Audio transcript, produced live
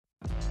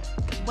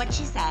What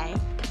she say?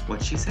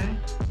 What'd she say?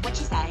 What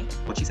she say?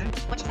 What'd she say?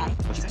 What she say?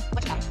 What'd she say?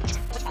 What she say?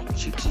 What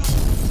she say?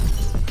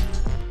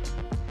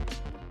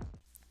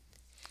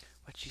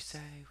 What'd she say?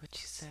 What'd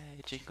she say?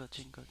 Jingle,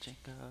 jingle,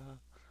 jingle.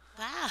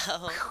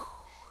 Wow.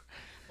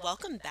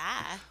 Welcome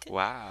back.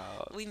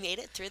 Wow. We made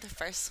it through the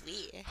first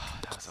week.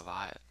 That was a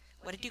lot.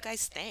 What did you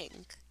guys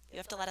think? You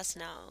have to let us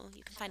know.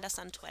 You can find us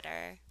on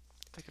Twitter.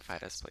 They could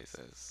find us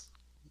places.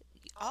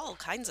 All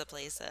kinds of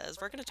places.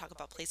 We're going to talk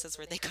about places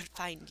where they could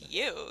find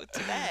you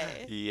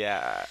today.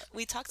 Yeah.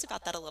 We talked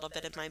about that a little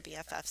bit in My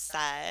BFF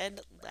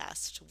Said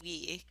last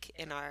week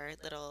in our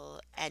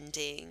little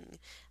ending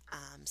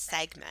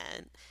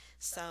segment.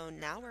 So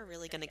now we're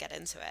really going to get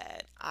into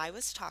it. I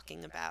was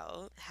talking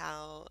about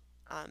how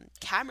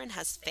Cameron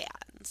has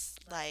fans.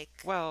 Like,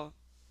 Well,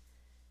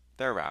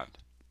 they're around.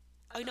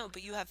 oh no,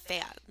 but you have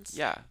fans.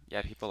 Yeah.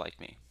 Yeah, people like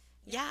me.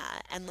 Yeah,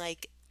 and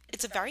like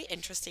it's a very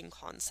interesting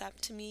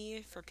concept to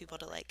me for people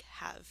to like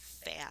have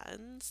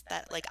fans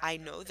that like I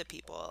know the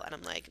people and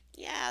I'm like,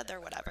 yeah,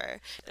 they're whatever.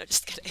 No,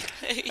 just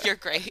kidding. You're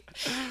great.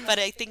 But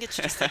I think it's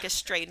just like a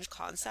strange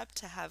concept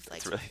to have like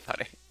It's really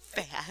funny.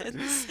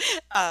 fans.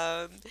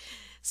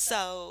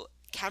 So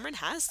Cameron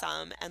has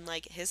some and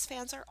like his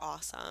fans are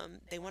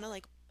awesome. They want to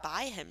like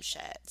buy him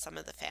shit, some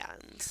of the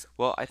fans.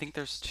 Well, I think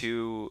there's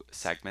two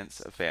segments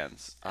of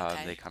fans.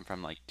 Okay. They come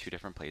from like two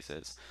different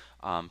places.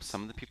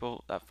 Some of the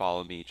people that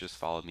follow me just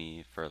follow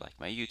me for like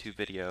my YouTube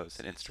videos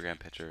and Instagram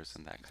pictures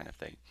and that kind of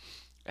thing.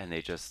 And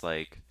they just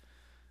like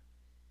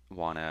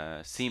want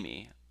to see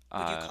me.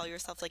 Would you call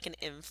yourself like an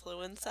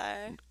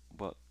influencer?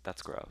 Well,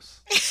 that's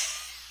gross.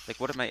 Like,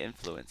 what am I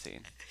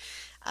influencing?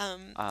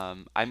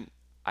 Um,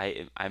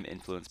 I'm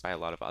influenced by a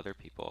lot of other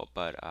people,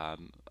 but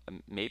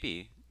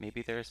maybe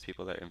there's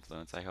people that are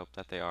influenced. I hope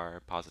that they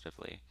are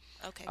positively.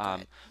 okay, Um,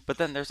 good. but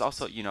then there's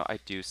also, I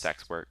do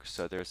sex work,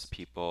 so there's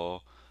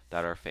people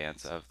that are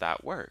fans of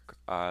that work.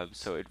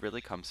 So it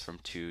really comes from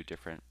two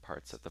different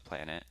parts of the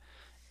planet,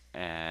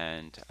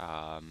 and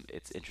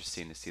it's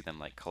interesting to see them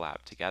like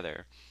collab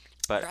together.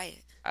 But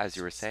Right. as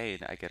you were saying,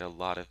 I get a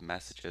lot of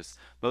messages,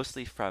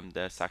 mostly from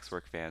the sex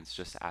work fans,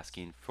 just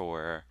asking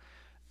for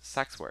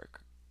sex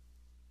work.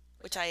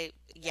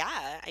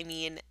 Yeah, I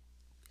mean,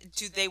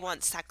 do they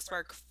want sex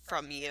work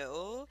from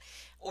you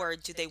or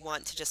do they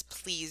want to just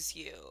please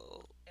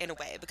you in a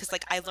way? Because,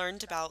 like, I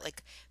learned about,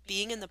 like,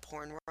 being in the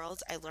porn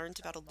world, I learned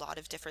about a lot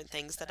of different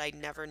things that I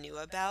never knew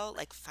about,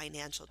 like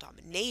financial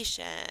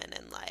domination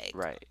and, like,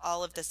 Right.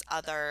 all of these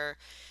other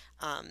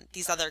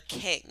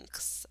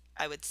kinks.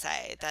 I would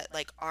say that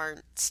like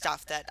aren't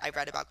stuff that I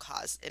read about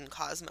in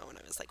Cosmo when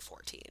I was like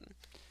 14.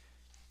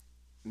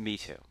 Me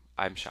too.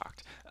 I'm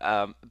shocked.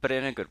 But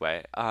in a good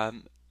way.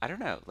 I don't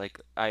know. Like,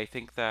 I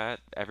think that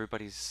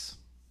everybody's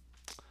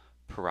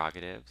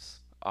prerogatives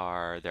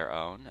are their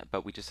own,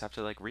 but we just have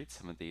to like read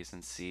some of these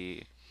and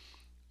see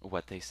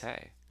what they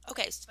say.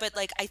 Okay, but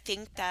like I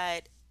think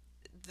that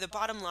the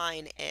bottom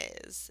line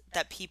is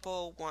that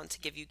people want to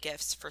give you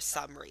gifts for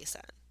some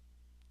reason,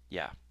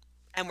 Yeah.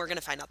 and we're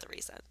gonna find out the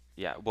reason.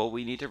 Yeah. Well,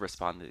 we need to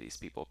respond to these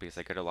people because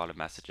I get a lot of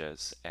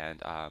messages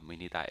and we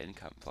need that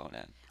income flowing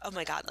in. Oh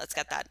my God, let's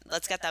get that.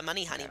 Let's get that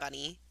money, honey Yeah.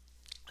 bunny.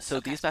 So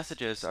Okay. these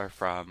messages are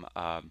from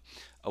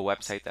a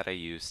website that I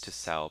use to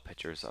sell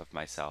pictures of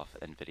myself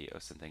and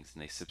videos and things,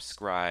 and they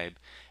subscribe,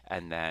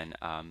 and then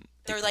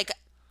they They're like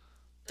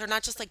they're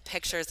not just like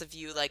pictures of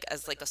you like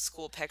as like a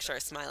school picture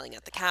smiling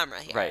at the camera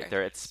right, here.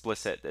 they're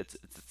explicit. It's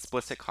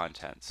explicit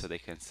content, so they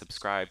can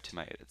subscribe to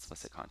my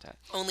explicit content.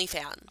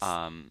 OnlyFans.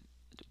 Um,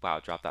 wow,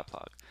 drop that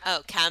plug.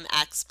 Oh, Cam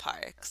X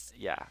Parks.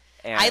 Yeah,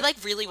 I and like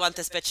really want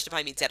this bitch to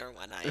buy me dinner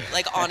one night.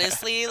 Like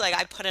honestly, like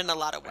I put in a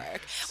lot of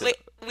work. so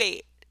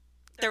Wait.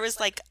 There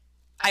was like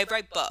I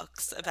write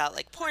books about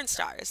like porn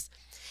stars.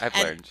 I've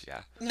And learned,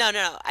 yeah.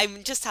 no.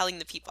 I'm just telling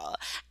the people.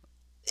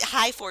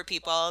 Hi, four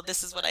people.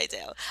 This is what I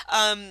do.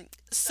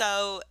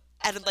 So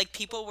and like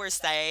people were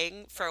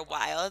saying for a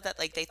while that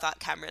like they thought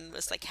Cameron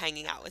was like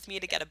hanging out with me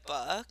to get a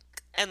book.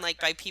 And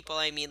like by people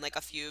I mean like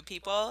a few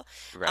people.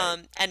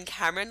 Right. And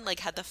Cameron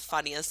like had the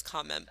funniest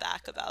comment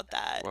back about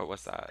that. What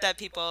was that? That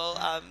people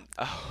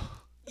Oh,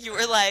 you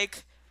were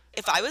like,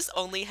 if I was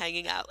only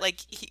hanging out, like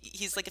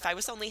he's like, if I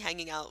was only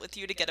hanging out with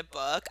you to get a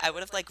book, I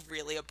would have like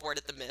really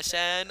aborted the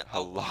mission a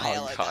a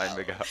while long time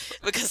ago ago.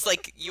 because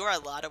like you're a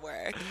lot of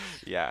work.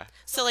 Yeah.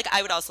 So like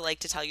I would also like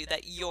to tell you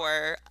that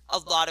you're a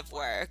lot of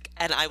work,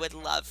 and I would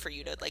love for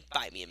you to like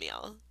buy me a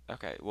meal.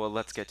 Okay. Well,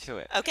 let's get to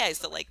it. Okay,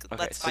 so like Okay.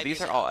 let's So buy me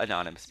these a are meal. all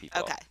anonymous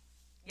people. Okay,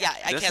 yeah,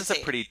 I This can't is a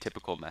see. pretty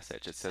typical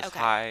message. It says, Okay,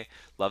 "Hi,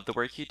 love the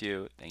work you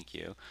do. Thank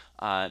you.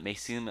 It may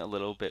seem a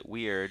little bit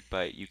weird,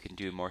 but you can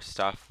do more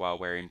stuff while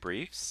wearing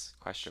briefs?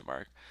 Question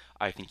mark.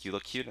 I think you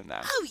look cute in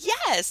them." oh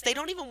yes, they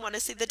don't even want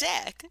to see the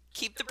dick.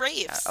 Keep the Yeah,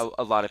 briefs.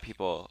 a lot of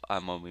people,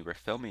 when we were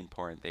filming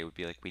porn, they would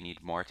be like, "We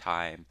need more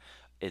time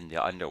in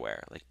the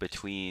underwear. Like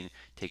between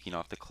taking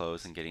off the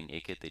clothes and getting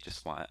naked, they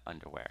just want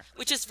underwear."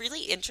 Which is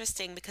really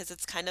interesting because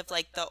it's kind of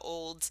like the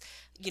old,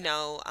 you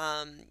know,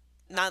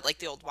 not like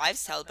the old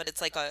wives' tale, but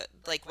it's like a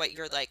like what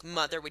your like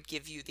mother would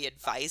give you the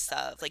advice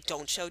of, like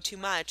don't show too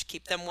much,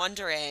 keep them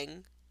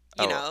wondering.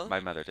 you Oh, know? my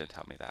mother didn't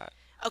tell me that.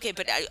 Okay,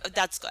 but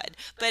that's good.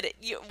 But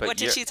what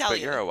did she tell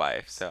You're you? a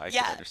wife, so I can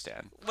Yeah.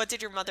 understand. What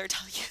did your mother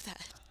tell you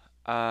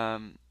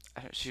then?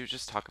 She would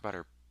just talk about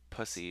her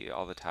pussy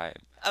all the time.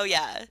 Oh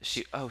yeah.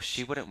 She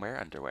wouldn't wear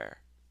underwear.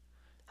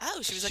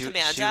 Oh, she was a She would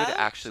commando?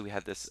 actually, we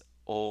had this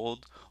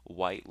old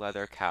white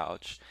leather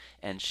couch,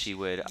 and she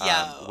would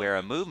Yo. wear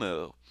a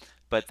muumuu,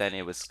 but then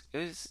it was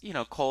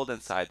cold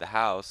inside the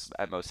house.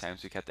 At most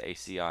times we kept the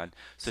AC on,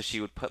 so she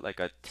would put like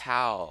a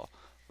towel,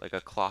 like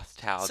a cloth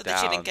towel So that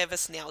she didn't down. give a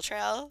snail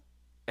trail?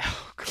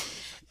 Oh, God.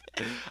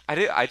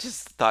 I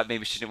just thought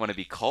maybe she didn't want to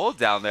be cold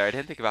down there. I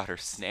didn't think about her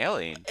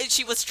snailing. And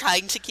she was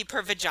trying to keep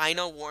her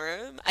vagina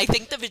warm. I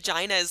think the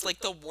vagina is like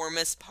the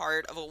warmest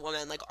part of a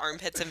woman, like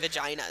armpits and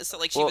vagina. So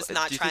like she Well, was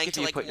not do you think trying if to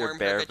you like put your warm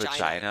her bare vagina.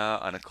 vagina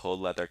on a cold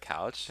leather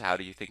couch, how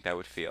do you think that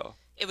would feel?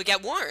 It would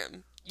get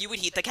warm. You would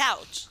heat the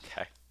couch.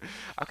 Okay.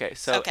 Okay,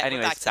 so Okay, we're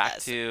anyways, back to back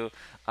this. to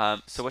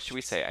so what should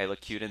we say? I look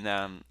cute in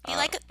them. Be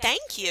like,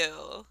 thank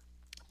you.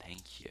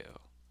 Thank you.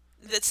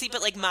 See,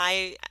 but like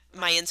my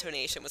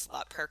intonation was a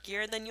lot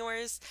perkier than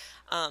yours,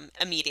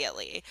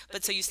 immediately.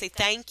 But so you say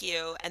thank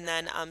you, and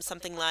then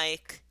something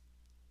like,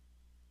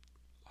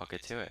 I'll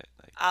get to it.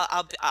 Like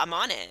I'm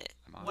on it.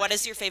 I'm on What it.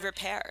 is your favorite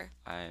pair?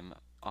 I'm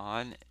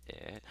on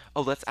it.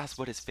 Oh, let's ask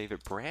what his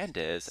favorite brand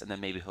is, and then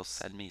maybe he'll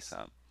send me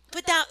some.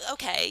 But that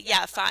okay,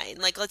 yeah, fine.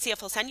 Like let's see if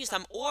he'll send you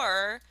some,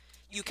 or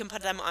you can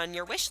put them on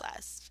your wish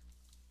list.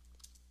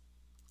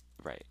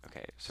 Right.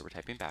 Okay. So we're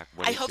typing back.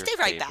 What I is hope your they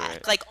write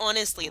favorite back. Like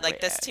honestly,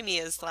 like this to brand? me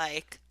is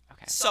like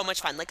Okay. so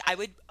much fun. Like I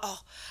would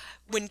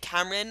when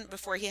Cameron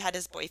before he had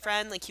his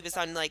boyfriend, like he was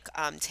on like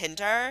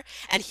Tinder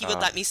and he would Oh,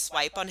 let me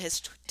swipe on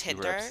his you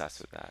were Tinder.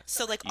 obsessed with that.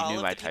 So like You all knew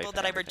of my the type people and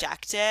that I everything.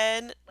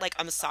 rejected, like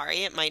I'm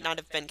sorry, it might not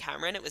have been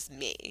Cameron, it was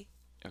me.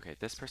 Okay.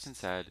 This person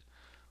said,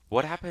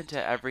 "What happened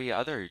to every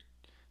other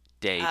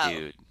day, Oh.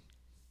 dude?"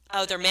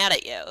 Oh, they're mad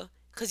at you.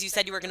 Because you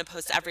said you were going to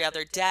post every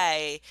other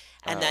day,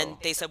 and then Oh,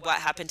 they said, "What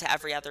happened to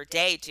every other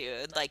day,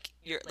 dude? Like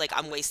you're like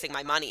I'm wasting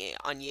my money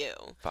on you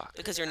fuck.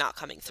 because you're not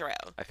coming through."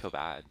 I feel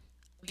bad.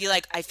 Be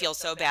like, "I feel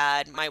so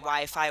bad. My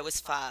Wi-Fi was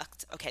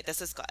fucked." Okay,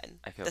 this is good.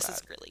 I feel This bad.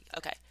 is really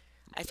okay.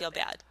 I feel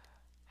bad.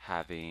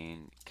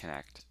 Having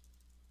connectivity.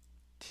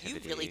 You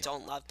really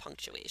don't love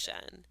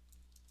punctuation.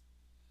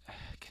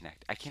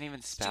 Connect. I can't even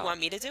Do you spell. want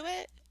me to do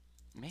it?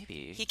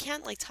 Maybe. He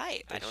can't like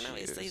type. I don't know.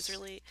 He's Issues.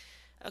 really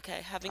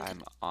okay. Having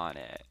I'm on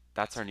it.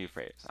 That's our new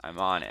phrase. I'm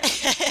on it.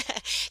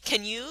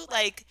 Can you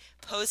like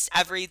post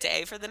every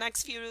day for the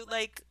next few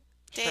like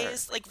Sure.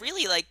 days? Like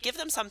really like give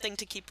them something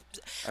to keep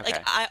like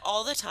Okay. I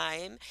all the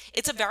time.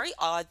 It's a very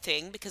odd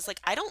thing because like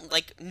I don't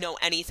like know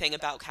anything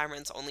about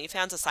Cameron's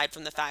OnlyFans aside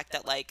from the fact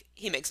that like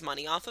he makes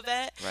money off of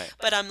it. Right.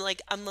 But I'm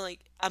like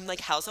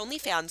how's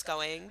OnlyFans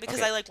going? Because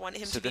Okay. I like want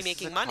him So to be this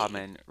is a making money.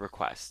 common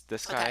request.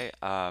 This Okay.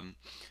 guy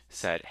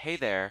said, "Hey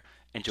there,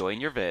 enjoying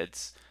your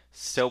vids.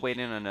 Still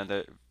waiting on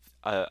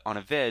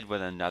a vid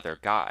with another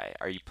guy.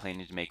 Are you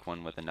planning to make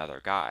one with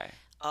another guy?"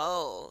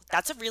 Oh,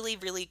 that's a really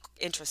really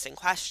interesting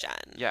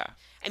question. Yeah.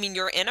 I mean,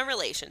 you're in a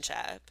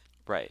relationship.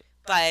 Right.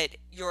 But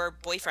your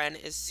boyfriend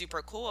is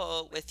super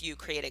cool with you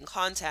creating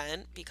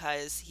content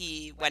because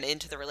he went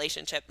into the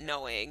relationship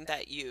knowing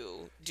that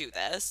you do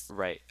this.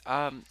 Right.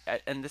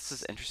 And this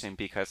is interesting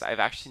because I've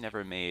actually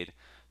never made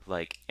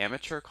like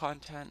amateur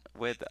content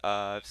with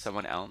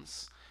someone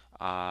else.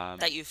 Um,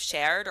 That you've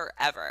shared or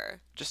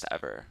ever. just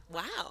ever.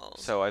 Wow.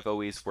 So I've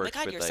always Oh my worked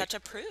God, with you're like such a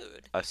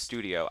prude. a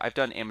studio. I've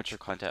done amateur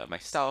content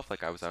myself,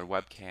 like I was on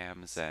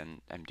webcams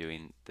and I'm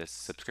doing this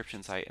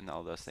subscription site and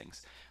all those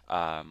things.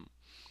 Um,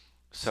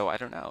 so I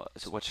don't know.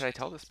 So what should I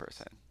tell this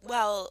person?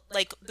 Well,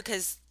 like,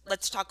 because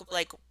let's talk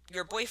like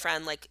your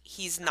boyfriend, like,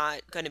 he's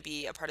not going to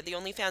be a part of the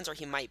OnlyFans or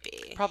he might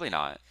be. Probably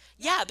not.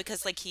 Yeah,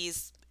 because like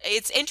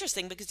it's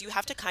interesting because you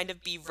have to kind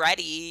of be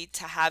ready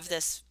to have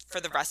this for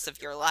the rest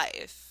of your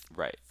life.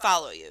 Right.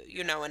 Follow you,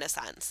 in a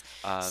sense.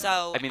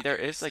 So, I mean, there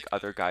is like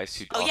other guys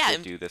who oh yeah, also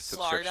in do this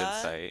subscription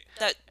Florida, site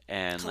that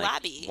and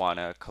like collabby.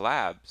 wanna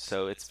collab.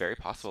 So it's very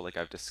possible. Like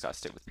I've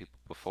discussed it with people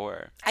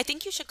before. I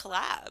think you should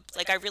collab.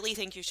 Like, I really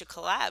think you should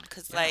collab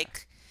because, Yeah.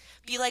 like,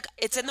 be like,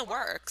 it's in the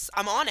works.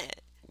 I'm on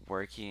it.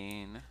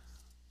 Working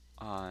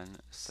on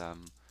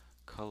some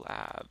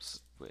collabs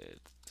with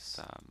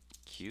some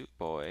cute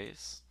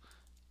boys.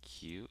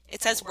 Cute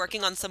It says boys.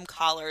 working on some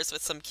collars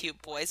with some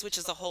cute boys, which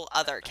is a whole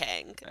other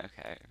king.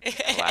 Okay.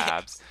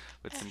 Collabs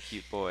with some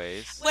cute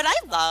boys. What I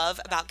love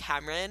about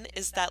Cameron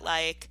is that,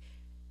 like,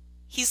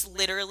 he's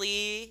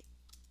literally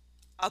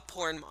a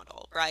porn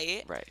model,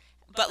 right? Right.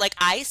 But like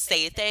I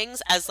say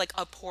things as like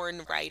a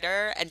porn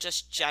writer and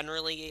just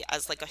generally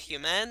as like a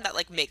human that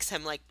like makes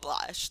him like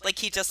blush. Like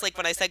he just like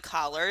when I said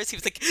collars, he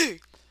was like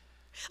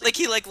like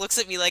he like looks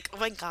at me like, "Oh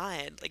my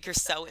God, like you're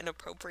so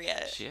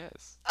inappropriate." She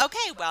is.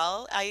 Okay,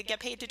 well, I get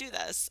paid to do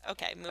this.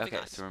 Okay, moving Okay,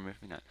 on. so we're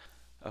moving on.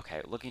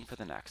 Okay, looking for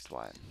the next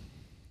one.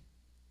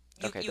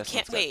 You Okay, you this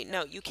can't one's good. wait,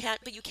 no, you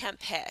can't but you can't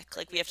pick.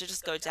 Like we have to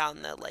just go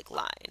down the like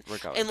line. We're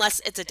going.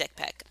 Unless it's a dick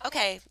pic.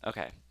 Okay.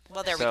 Okay.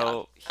 Well, there we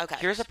So go. Okay.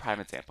 here's a prime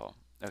example.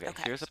 Okay,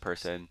 Okay. here's a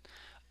person.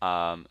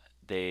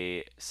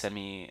 They send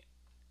me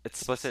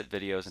explicit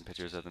videos and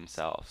pictures of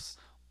themselves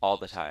all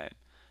the time.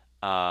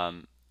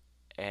 Um,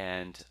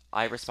 and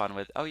I respond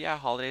with, "Oh yeah,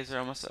 holidays are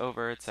almost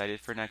over. Excited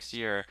for next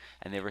year."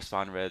 And they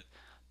respond with,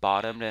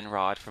 "Bottomed and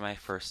rawed for my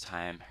first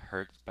time.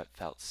 Hurt but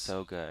felt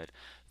so good.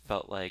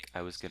 Felt like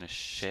I was gonna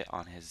shit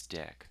on his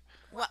dick."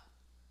 What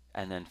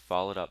And then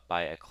followed up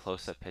by a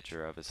close-up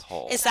picture of his is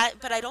hole. that?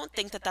 But I don't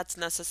think that that's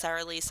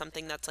necessarily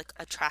something that's like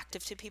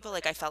attractive to people.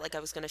 Like I felt like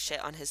I was gonna shit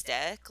on his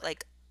dick.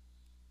 Like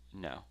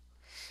No,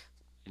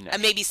 no.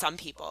 maybe some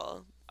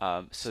people.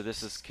 So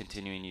this is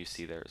continuing. You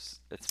see, there's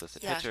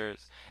explicit Yeah.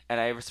 pictures, and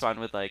I respond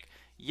with like,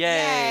 "Yay!"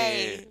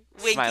 Yay!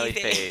 Winky Smiley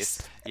face.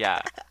 face.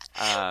 Yeah.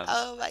 Um,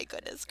 Oh my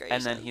goodness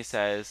and then gracious. he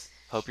says,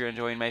 "Hope you're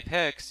enjoying my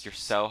pics. You're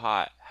so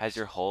hot. Has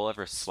your hole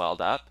ever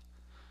swelled up?"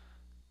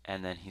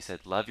 And then he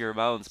said, "Love your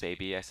moans,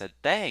 baby." I said,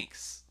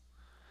 "Thanks."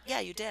 Yeah,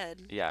 you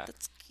did. Yeah.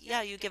 That's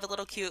yeah, you give a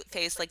little cute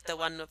face like the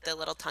one with the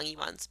little tonguey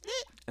ones.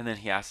 And then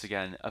he asked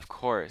again, "Of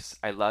course,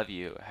 I love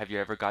you. Have you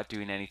ever got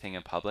doing anything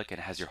in public and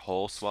has your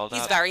hole swelled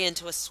He's up?" very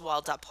into a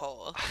swelled up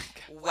hole.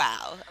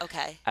 Wow.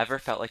 Okay. Ever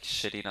felt like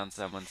shitting on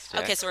someone's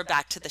dick? Okay, so we're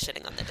back to the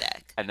shitting on the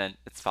dick. And then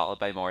it's followed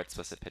by more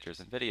explicit pictures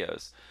and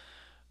videos.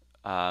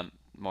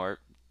 More.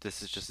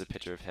 This is just a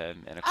picture of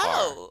him in a car.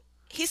 Oh,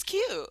 he's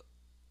cute.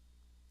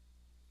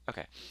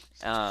 Okay.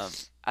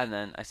 And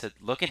then I said,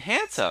 "Looking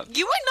handsome."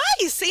 You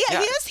were nice. Yeah, Yeah,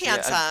 he is yeah,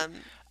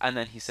 handsome. And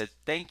then he said,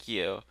 "Thank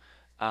you."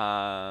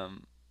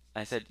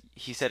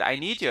 He said, "I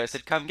need you." I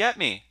said, "Come get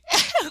me."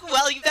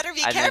 Well, you better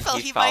be And then careful.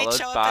 he He might followed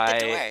show up at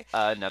the by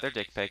door. another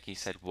dick pic. He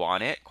said,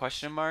 "Want it?"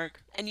 Question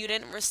mark. And you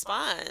didn't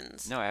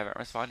respond. No, I haven't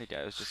responded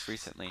yet. It was just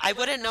recently. I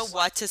wouldn't know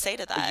what to say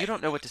to But that. you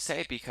don't know what to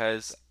say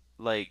because,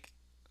 like,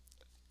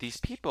 these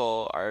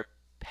people are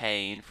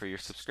paying for your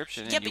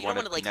subscription Yeah, and but you you don't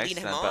want want to to be like nice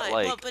lead to him them. on.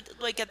 But, Well,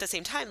 but like at the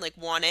same time, like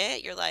want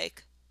it, you're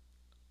like,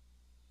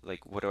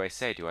 what do I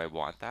say? Do I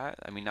want that?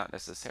 I mean, not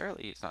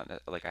necessarily. It's not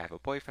like I have a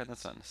boyfriend.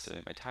 That's not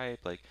necessarily my type.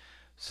 Like,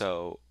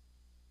 so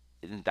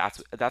and that's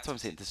what I'm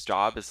saying. This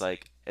job is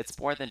like it's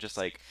more than just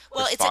like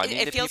well, responding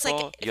it to feels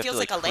people. like You have to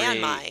like like a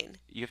create. landmine.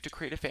 You have to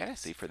create a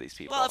fantasy for these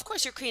people. Well, of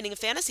course you're creating a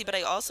fantasy, but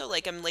I also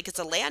like I'm like it's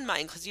a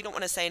landmine because you don't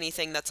want to say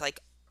anything that's like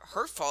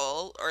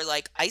hurtful or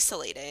like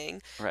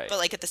isolating, Right. but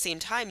like at the same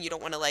time you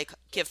don't want to like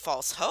give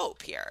false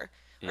hope here.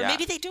 Or Yeah.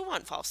 maybe they do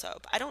want false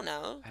hope. I don't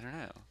know. I don't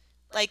know.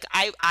 Like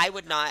I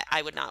would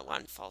not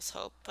want false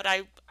hope, but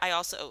I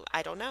also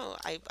I don't know.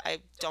 I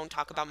don't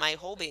talk about my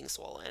hole being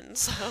swollen.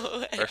 So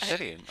Or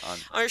shitting on.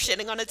 or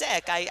shitting on a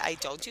dick. I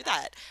don't do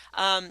that.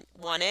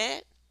 Want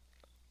it?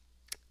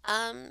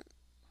 Um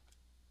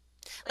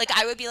like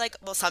I would be like,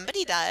 well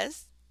somebody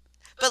does.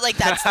 But like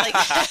that's like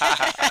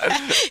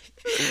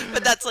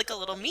but that's like a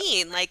little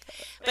mean. Like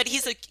but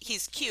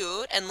he's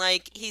cute and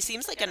like he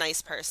seems like a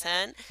nice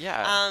person.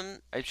 Yeah. Um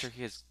I'm sure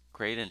he has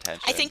great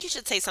intention. I think you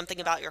should say something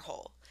about your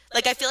hole.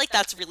 Like I feel like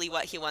that's really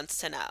what he wants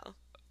to know.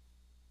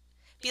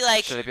 Be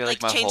like, Should I be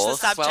like, my change the hole is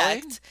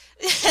swelling?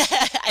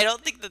 subject. I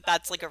don't think that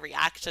that's like a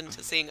reaction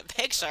to seeing a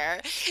picture,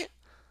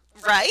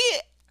 right?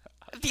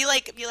 Be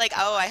like,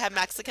 oh, I had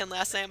Mexican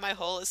last night. My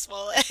hole is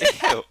swollen.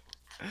 Ew.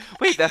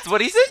 Wait, that's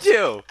what he's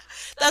into.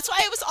 That's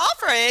why I was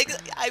offering.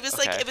 I was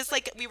like, Okay. it was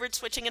like we were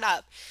switching it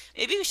up.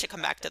 Maybe we should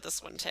come back to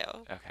this one too.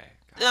 Okay.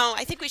 No,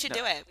 I think we should No,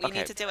 do it. We okay.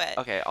 need to do it.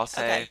 Okay, I'll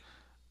say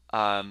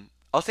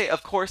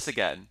of course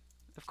again.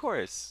 Of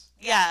course.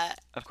 Yeah.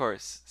 Of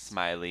course.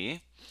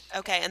 Smiley.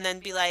 Okay, and then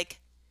be like,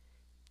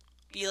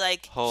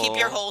 Hole. keep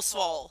your hole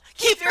swole.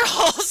 Keep your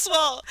hole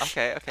swole.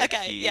 Okay, okay.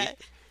 Okay, yeah.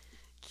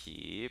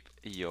 Keep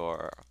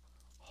your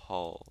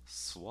hole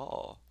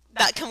swole.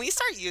 That can we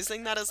start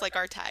using that as like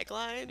our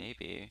tagline?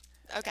 Maybe.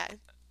 Okay.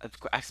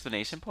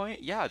 Explanation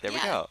point? Yeah, there we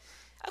Yeah. go.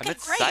 Okay, I'm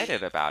excited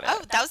great. about it.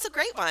 Oh, that was a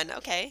great one.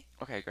 Okay.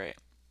 Okay, great.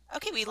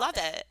 Okay, we love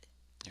it.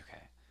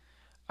 Okay.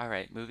 All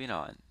right, moving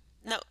on.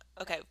 No,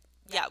 okay.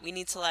 Yeah, we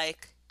need to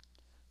like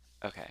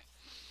Okay.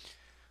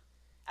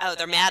 oh,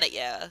 they're mad at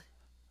you.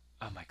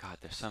 Oh my god,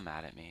 they're so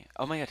mad at me.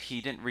 Oh my god,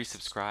 he didn't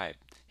resubscribe.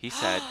 He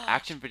said,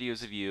 action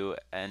videos of you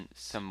and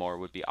some more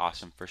would be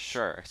awesome for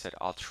sure. I said,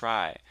 I'll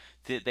try.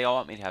 They all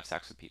want me to have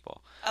sex with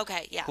people.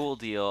 Okay, yeah. Cool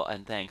deal,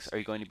 and thanks. Are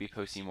you going to be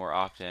posting more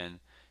often?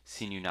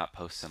 Seen you not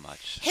post so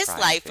much. His Crying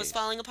life was face.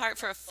 falling apart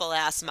for a full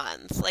ass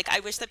month. Like I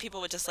wish that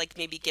people would just like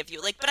maybe give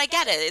you like but I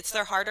get it. It's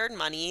their hard-earned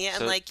money and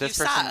So like you this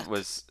person suck.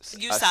 was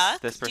You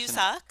suck? This Do person you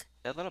suck?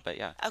 a little bit,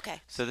 yeah.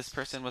 Okay. So this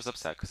person was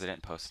upset because I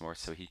didn't post more,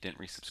 so he didn't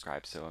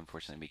resubscribe. So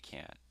unfortunately, we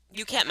can't.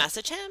 You can't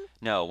message him?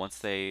 No, once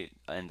they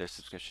end their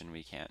subscription,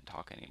 we can't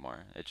talk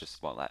anymore. It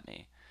just won't let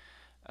me.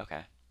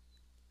 Okay.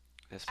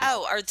 This person,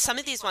 Oh, are some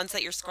of these ones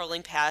that you're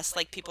scrolling past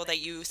like people that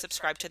you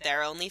subscribe to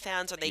their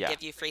OnlyFans or they Yeah.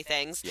 give you free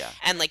things? Yeah.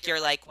 And like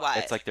you're like what?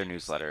 it's like their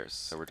newsletters,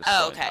 so we're just. Oh,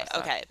 scrolling okay, past that.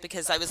 okay.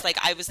 Because I was like,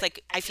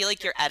 I feel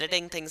like you're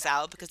editing things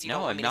out because you don't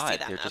No, want I'm me to see not.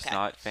 them. They're just Okay.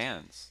 not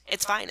fans.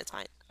 It's fine. It's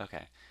fine.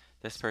 Okay.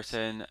 This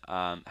person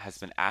has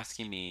been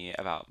asking me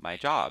about my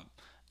job,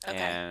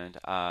 Okay.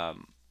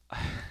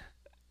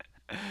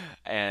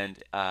 and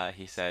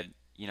he said,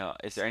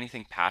 is there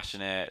anything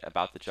passionate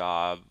about the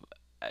job,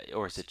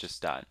 or is it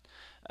just done?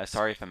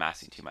 Sorry if I'm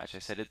asking too much. I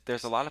said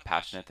there's a lot of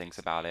passionate things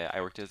about it.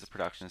 I worked as a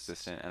production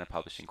assistant and a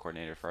publishing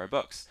coordinator for our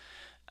books.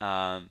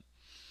 Um,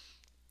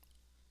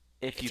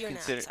 If you're an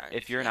outsider,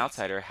 if you're an yeah.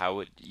 outsider, how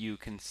would you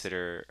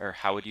consider, or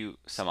how would you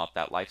sum up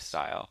that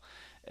lifestyle?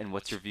 And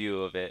what's your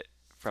view of it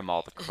from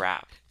all the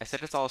crap? I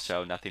said it's all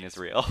show, nothing is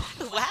real.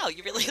 Wow,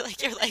 you really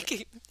like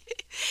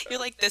you're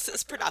like this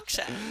is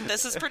production.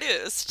 This is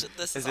produced.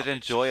 This is Is all. it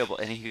enjoyable?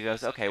 And he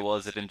goes, okay, well,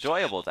 is it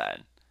enjoyable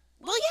then?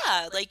 Well,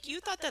 yeah, like you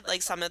thought that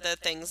like some of the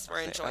things were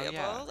Say, oh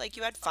yeah, enjoyable. Like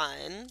you had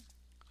fun.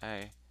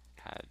 I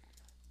had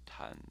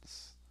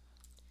tons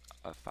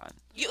of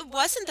fun. It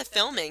wasn't the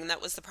filming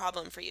that was the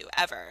problem for you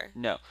ever.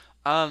 No.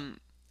 Um,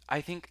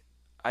 I think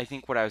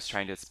what I was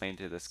trying to explain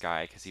to this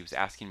guy, because he was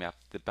asking me about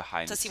the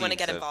behind the Does he want to scenes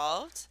get of,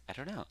 involved? I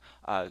don't know,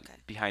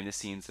 Okay. behind the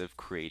scenes of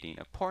creating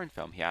a porn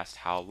film. He asked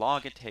how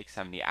long it takes,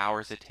 how many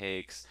hours it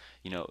takes,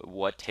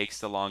 what takes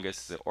the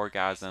longest, is it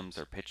orgasms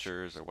or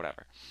pictures or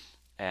whatever.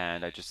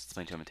 And I just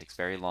explained to him it takes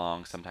very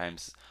long,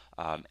 sometimes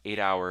 8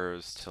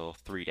 hours till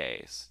 3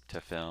 days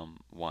to film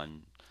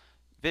one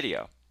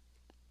video.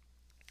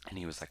 And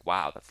he was like,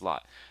 "Wow, that's a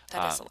lot."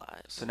 That is a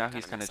lot. So Oh my now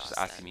God, he's I'm kind of just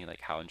asking exhausted. me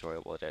like how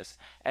enjoyable it is.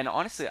 And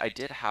honestly, I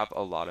did have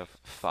a lot of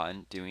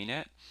fun doing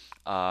it.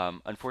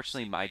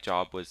 Unfortunately, my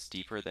job was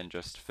deeper than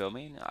just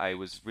filming. I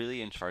was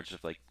really in charge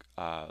of like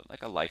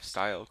a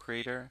lifestyle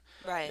creator.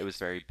 It Right. was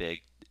very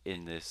big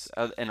in this,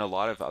 in a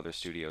lot of other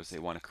studios. They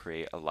want to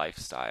create a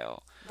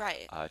lifestyle,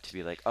 Right. to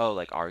be like, oh,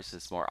 like ours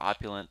is more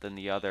opulent than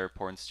the other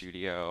porn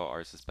studio.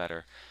 Ours is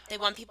better. They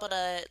want people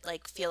to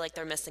like feel like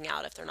they're missing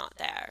out if they're not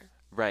there.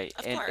 Right,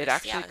 Of and it course,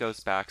 actually yeah. goes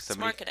back. It's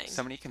marketing.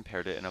 Somebody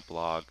compared it in a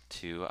blog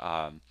to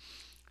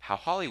how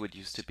Hollywood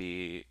used to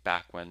be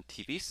back when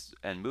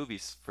and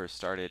movies first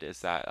started.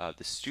 Is that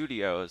the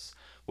studios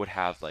would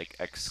have like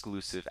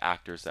exclusive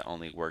actors that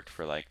only worked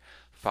for like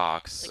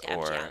Fox Like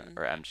MGM.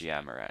 or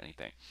MGM or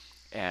anything,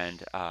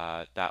 and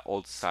that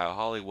old style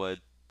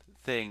Hollywood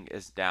thing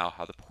is now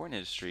how the porn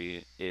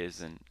industry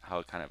is and how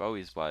it kind of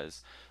always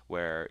was,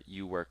 where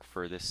you work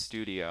for this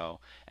studio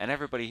and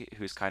everybody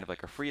who's kind of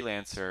like a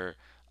freelancer,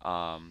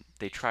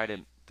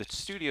 the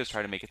studios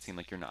try to make it seem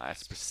like you're not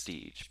as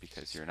prestige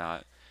because you're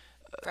not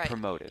Right.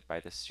 promoted by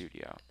the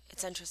studio.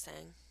 It's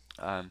interesting.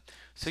 Um,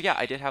 so yeah,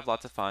 I did have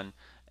lots of fun,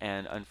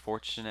 and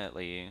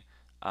unfortunately,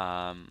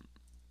 um,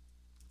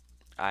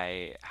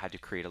 I had to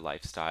create a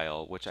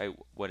lifestyle which I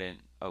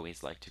wouldn't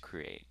always like to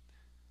create.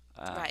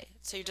 Um, Right.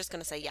 So you're just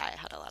gonna say, yeah, I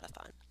had a lot of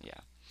fun.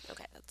 yeah.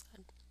 Okay, that's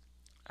good.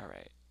 All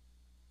right.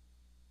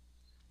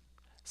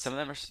 Some of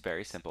them are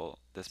very simple.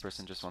 This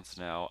person just wants to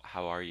know,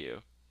 how are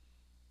you?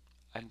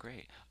 I'm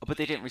great. Oh, but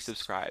they didn't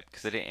resubscribe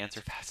because I didn't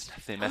answer fast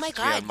enough. They Oh my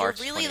messaged me on God, you're March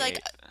really like,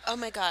 28th. oh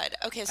my God.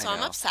 Okay, I so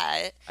I'm know.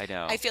 upset. I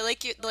I know. feel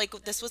like you like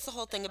this was the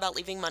whole thing about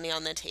leaving money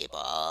on the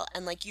table,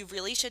 and like you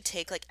really should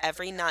take like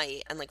every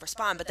night and like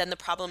respond. But then the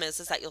problem is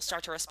that you'll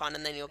start to respond,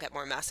 and then you'll get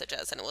more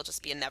messages, and it will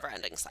just be a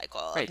never-ending cycle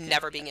of Right.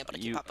 never being able to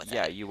keep You, up with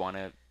yeah, it. you want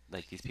to,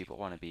 like, these people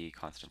want to be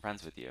constant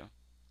friends with you,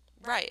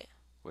 Right.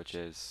 which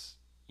is,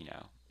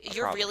 a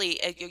You're problem. really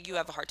you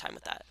have a hard time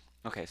with that.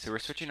 Okay, so we're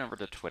switching over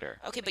to Twitter.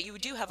 Okay, but you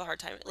do have a hard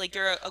time. Like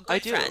you're a I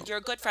good friend. do. You're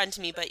a good friend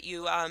to me, but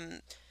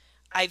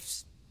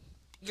I've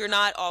you're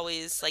not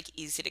always like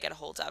easy to get a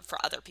hold of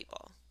for other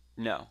people.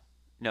 No.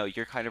 No,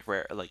 you're kind of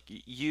rare. Like,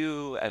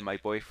 you and my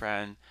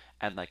boyfriend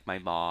and, like, my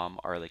mom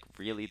are, like,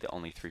 really the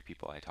only three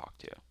people I talk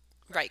to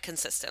Right,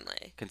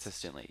 consistently.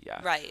 consistently,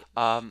 yeah. Right.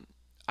 Um,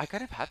 I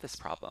kind of had this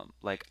problem.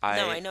 Like,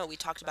 No, I know. We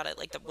talked about it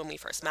like when we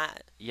first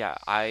met. yeah,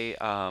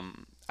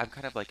 I'm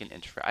kind of like an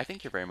introvert. I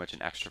think you're very much an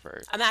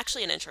extrovert I'm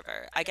actually an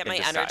introvert. I get in my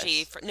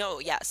energy disguise. from no,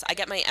 yes, I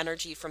get my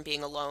energy from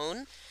being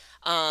alone.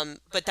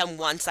 But then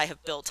once I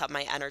have built up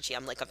my energy,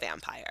 I'm like a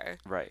vampire.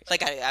 Right.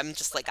 Like I'm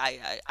just like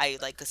I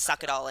like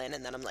suck it all in,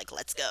 and then I'm like,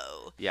 let's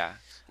go. Yeah.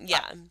 I,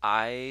 Yeah,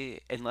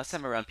 unless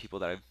I'm around people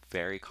that I'm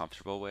very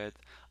comfortable with,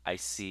 I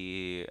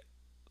see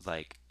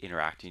like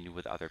interacting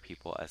with other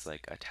people as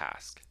like a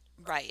task.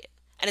 right.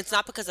 And it's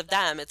not because of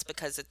them; it's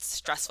because it's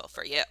stressful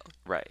for you.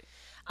 Right.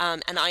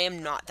 And I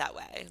am not that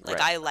way. Like Right.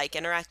 I like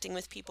interacting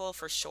with people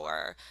for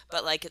sure,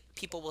 but like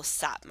people will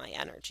sap my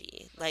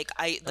energy. Like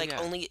I Oh like yeah.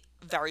 only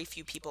very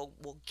few people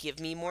will give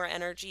me more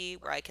energy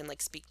where I can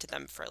like speak to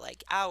them for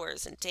like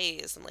hours and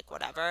days and like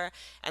whatever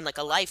and like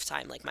a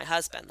lifetime like my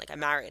husband, like I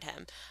married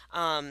him.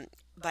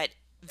 But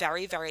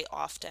very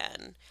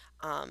often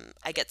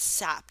I get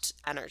sapped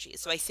energy.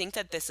 So I think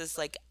that this is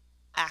like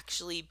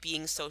actually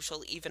being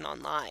social even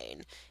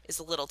online is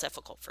a little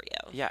difficult for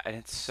you. Yeah, and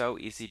it's so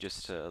easy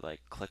just to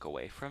like click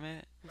away from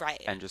it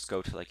Right. and just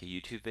go to like a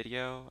YouTube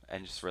video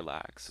and just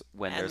relax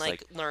when And there's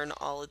like like, learn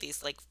all of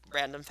these like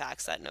random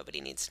facts that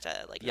nobody needs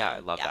to like yeah, I know.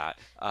 love Yeah, that.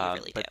 you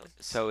really do. But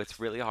so it's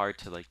really hard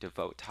to like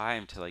devote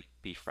time to like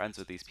be friends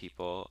with these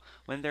people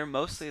when they're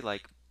mostly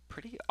like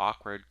pretty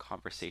awkward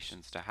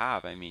conversations to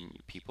have. I mean,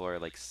 people are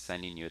like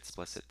sending you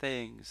explicit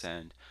things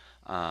and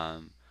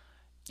um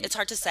y- It's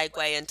hard to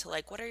segue into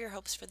like what are your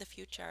hopes for the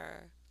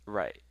future?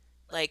 right,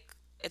 Like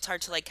it's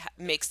hard to like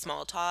make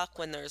small talk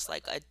when there's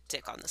like a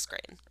dick on the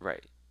screen.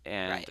 right.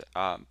 And Right.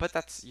 but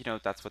that's,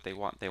 that's what they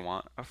want. They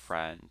want a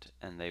friend,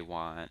 and they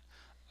want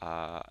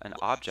an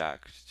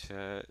object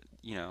to,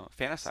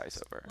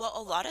 fantasize over. Well,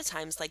 a lot of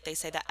times, like they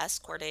say that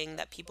escorting,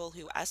 that people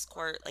who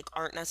escort like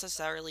aren't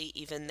necessarily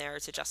even there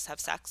to just have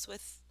sex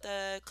with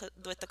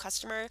with the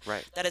customer,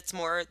 Right. that it's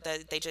more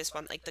that they just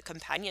want like the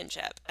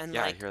companionship and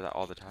Yeah, I like hear that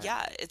all the time.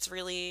 yeah, it's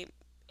really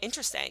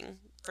interesting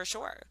for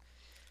sure.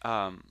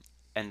 Um,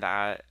 and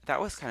that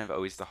was kind of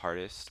always the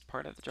hardest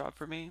part of the job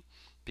for me,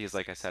 because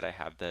like I said, I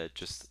have the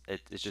just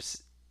it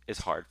just is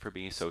hard for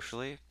me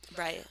socially.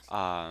 Right.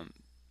 Um,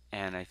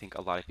 and I think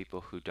a lot of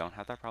people who don't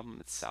have that problem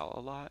excel a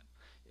lot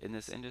in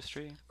this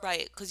industry.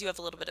 Right, because you have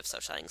a little bit of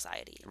social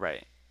anxiety.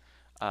 Right.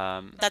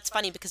 Um, That's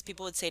funny because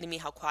people would say to me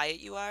how quiet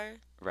you are.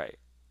 right.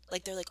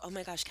 Like they're like, "Oh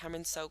my gosh,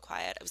 Cameron's so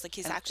quiet." I was like,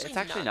 "He's And actually it's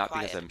actually not not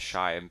because quiet." I'm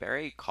shy. I'm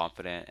very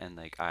confident, and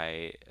like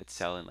I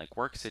excel in like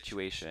work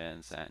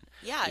situations, and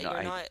Yeah,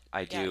 you're not.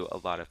 I Yeah. do a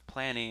lot of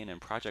planning and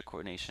project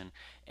coordination,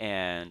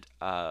 and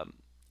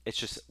it's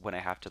just when I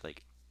have to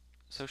like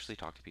socially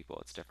talk to people,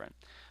 it's different.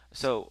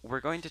 So we're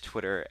going to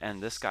Twitter,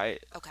 and this guy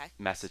Okay.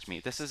 messaged me.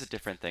 This is a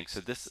different thing. So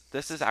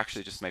this is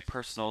actually just my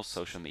personal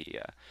social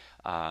media.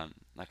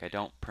 Like I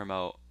don't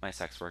promote my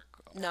sex work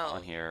on No,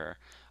 here.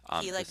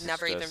 he like This is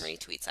never even just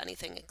retweets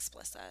anything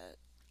explicit.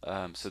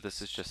 so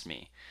this is just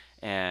me.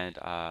 And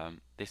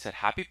they said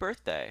happy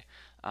birthday.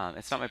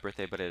 It's not my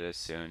birthday, but it is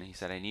soon. He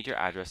said I need your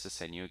address to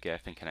send you a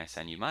gift, and can I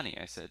send you money?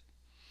 I said,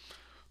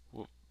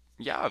 well,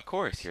 yeah, of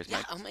course. Here's Yeah.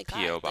 my Oh my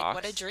PO God. Like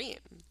what a box. dream.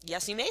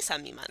 Yes, you may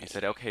send me I money.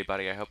 said, okay,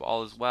 buddy, I hope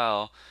all is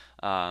well.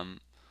 Um,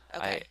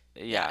 Okay.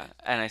 Yeah. yeah,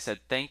 and I said,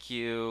 thank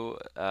you.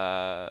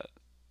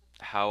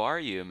 How are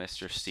you,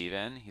 Mr.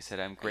 Steven? He said,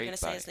 I'm Are you gonna great,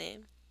 say his buddy.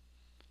 name?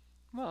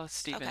 Well,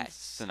 Okay. Steven's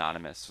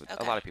synonymous with a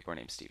Okay. lot of people are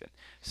named Steven.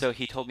 So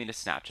he told me to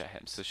Snapchat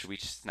him. So should we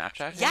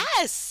Snapchat him?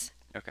 Yes.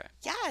 Okay.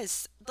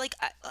 Yes. Like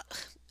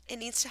it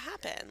needs to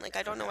happen. Like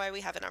I don't know Okay. why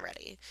we haven't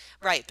already.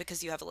 Right,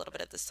 because you have a little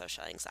bit of the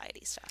social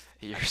anxiety stuff.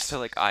 You're still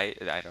like I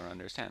don't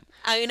understand.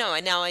 I know,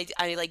 and now I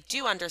like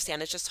do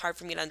understand. It's just hard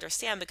for me to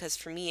understand because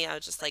for me, I'll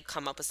just like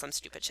come up with some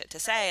stupid shit to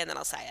say and then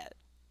I'll say it.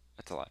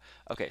 That's a lot.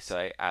 Okay,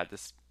 so added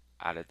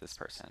this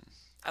person.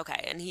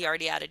 Okay, and he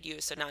already added you,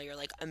 so now you're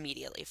like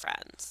immediately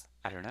friends.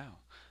 I don't know.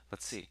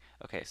 Let's see.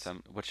 Okay, so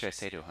what should I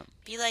say to him?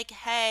 Be like,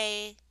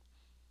 hey,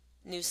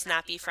 new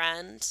snappy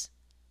friend.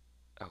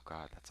 Oh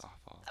God, that's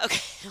awful.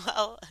 Okay,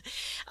 well,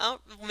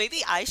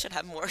 maybe I should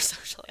have more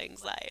social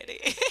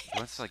anxiety. He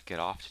wants to like get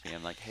off to me.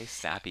 I'm like, hey,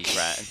 snappy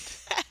friend.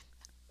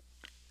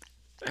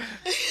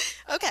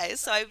 Okay,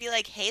 so I'd be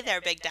like, hey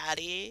there, Big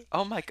Daddy.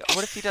 Oh my God,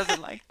 what if he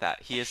doesn't like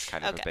that? He is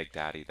kind of a Okay, big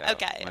daddy though.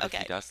 okay, What if he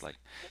okay. does like?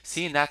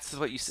 See, and that's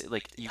what you say.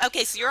 Like you,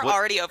 Okay, so you're what?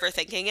 already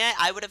overthinking it.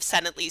 I would have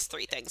sent at least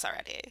three things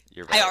already.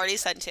 You're I right. already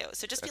sent two.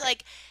 So just be Okay.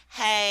 like,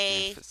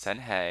 hey.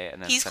 Send hey,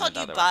 and then He's send called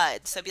you another one.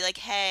 Bud, so be like,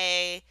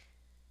 hey,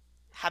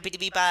 happy to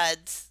be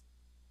buds.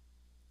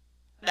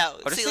 No,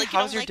 Or just see, say, like you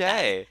how's don't your like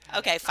that. day?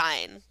 Okay,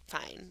 fine,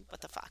 fine. What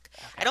the fuck?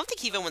 I Okay, don't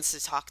think he even wants to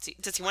talk to you.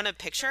 Does he want a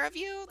picture of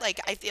you? Like,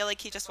 I feel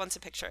like he just wants a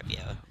picture of you.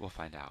 we'll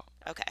find out.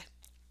 Okay.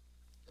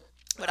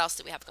 What else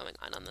do we have going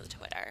on the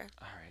Twitter?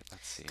 All right,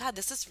 let's see. God,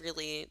 this is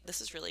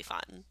really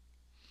fun.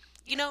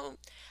 You know,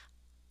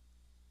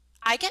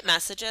 I get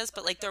messages,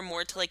 but like they're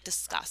more to like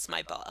discuss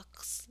my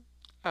books.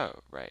 Oh,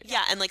 right.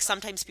 Yeah, and like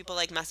sometimes people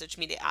like message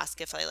me to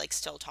ask if I like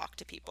still talk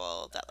to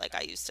people that like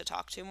I used to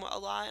talk to a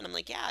lot, and I'm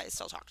like, yeah, I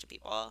still talk to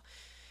people.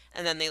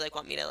 And then they like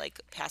want me to like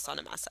pass on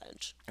a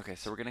message. Okay,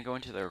 so we're gonna go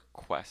into the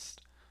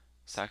request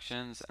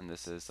sections, and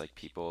this is like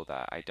people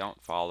that I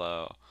don't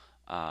follow,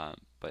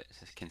 but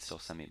can still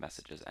send me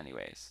messages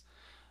anyways.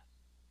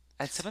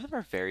 And some of them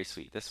are very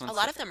sweet. This A one,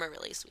 lot of them are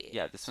really sweet.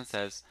 yeah, this one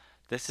says,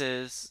 "This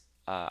is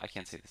I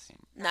can't say this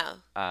name. No.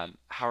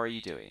 How are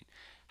you doing?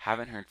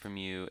 Haven't heard from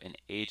you in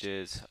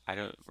ages. I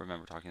don't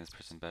remember talking to this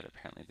person, but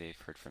apparently they've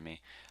heard from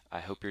me. I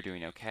hope you're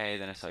doing okay.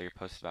 Then I saw your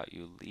post about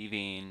you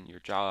leaving your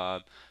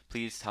job.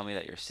 Please tell me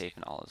that you're safe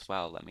and all is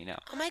well. Let me know."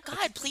 Oh my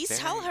That's God, please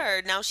tell very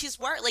her. Now she's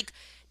worried. Like,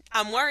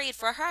 I'm worried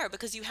for her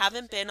because you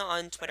haven't been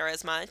on Twitter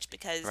as much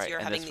because right. you're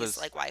And having these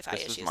like Wi-Fi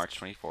this was issues. March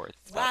 24th,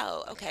 about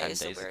Wow. Okay. 10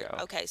 So days we're ago.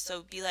 okay.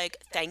 So be like,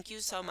 thank you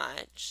so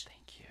much.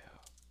 Thank you.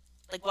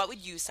 Like, what would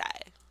you say?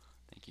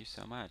 Thank you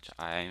so much.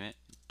 I'm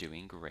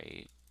doing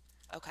great.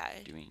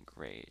 Okay. Doing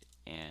great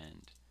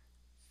and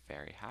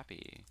very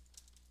happy.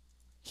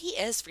 He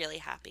is really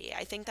happy.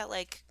 I think that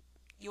like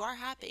you are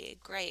happy.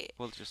 Great.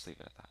 We'll just leave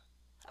it at that.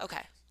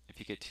 Okay. If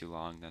you get too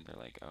long, then they're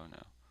like, "Oh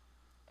no."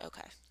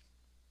 Okay.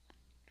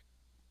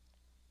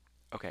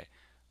 Okay.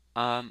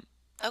 Um,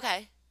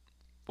 Okay.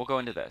 we'll go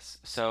into this.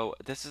 So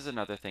this is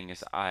another thing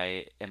is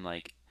I am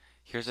like,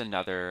 here's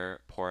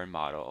another porn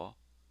model.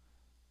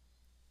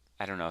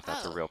 I don't know if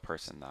that's a Oh. real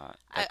person.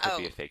 That could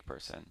be a fake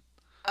person.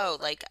 Oh,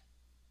 like,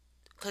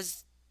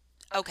 cause.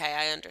 Okay,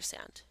 I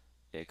understand.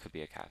 It could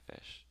be a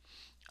catfish.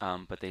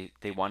 But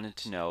they wanted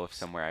to know if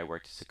somewhere I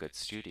worked is a good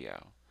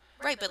studio.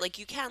 Right, but like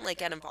you can't like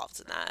get involved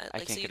in that. I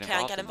Like, so can't you get can't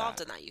involved get in involved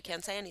that. in that. You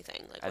can't say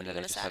anything. Like, what And are you then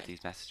I gonna just say? have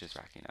these messages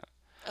racking up.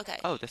 Okay.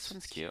 Oh, this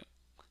one's cute.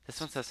 This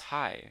one says,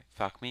 "Hi,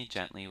 fuck me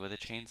gently with a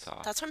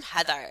chainsaw." That's from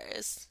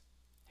Heather's.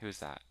 Who's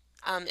that?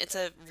 It's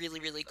a really,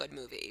 really good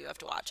movie. You have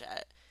to watch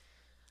it.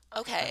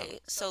 Oh. Okay,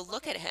 so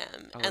look at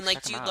him. Oh, And let's like,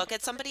 check do him you out. look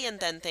at somebody and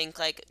then think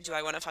like, do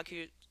I want to fuck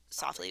you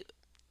softly?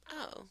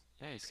 Oh,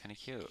 Yeah, he's kind of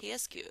cute. he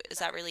is cute. Is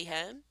that really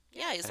him?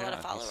 Yeah, he has I a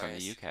don't lot know of if he's from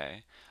the followers.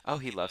 UK. Oh,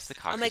 he loves the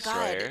Oh Cock my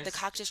God, the Destroyers.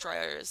 cock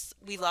destroyers.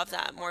 We love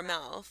that. More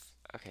MILF.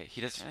 Okay,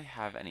 he doesn't really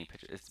have any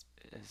pictures.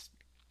 His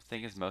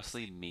thing is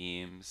mostly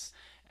memes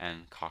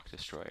and Cock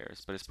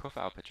Destroyers, but his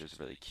profile picture is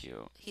really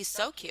cute. He's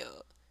so cute.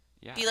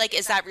 Yeah. Be like,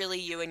 is that really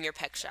you in your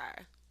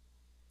picture?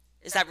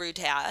 Is that rude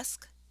to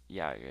ask?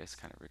 Yeah, it is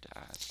kind of rude to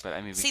ask, but I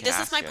mean, we See, can this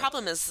is ask my it.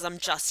 problem is I'm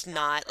just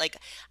not like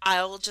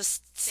I'll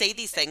just say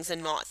these things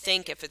and not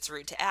think if it's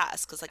rude to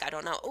ask because like I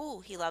don't know.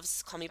 Oh, he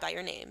loves Call Me by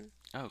Your Name.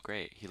 Oh,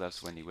 great. He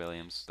loves Wendy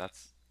Williams.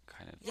 That's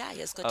kind of. Yeah,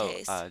 he has good Oh,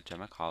 taste.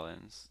 Gemma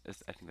Collins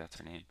is. I think that's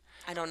her name.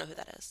 I don't know who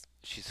that is.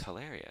 She's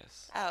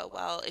hilarious. Oh,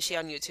 well, is she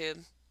on YouTube?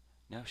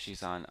 No,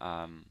 she's on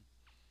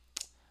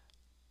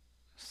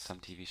some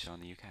TV show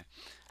in the UK.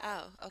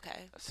 Oh,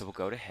 okay. So we'll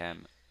go to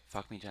him.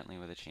 Fuck me gently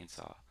with a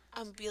chainsaw.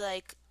 Be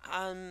like,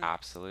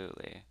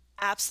 Absolutely.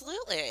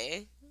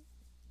 absolutely.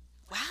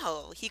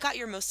 Wow, he got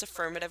your most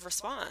affirmative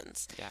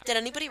response. Yeah. Did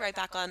anybody write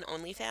back on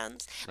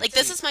OnlyFans? Like, Let's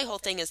this see. is my whole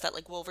thing is that,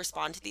 like, we'll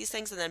respond to these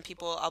things and then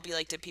I'll be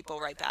like, did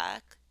people write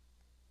back?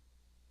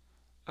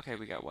 Okay,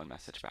 we got one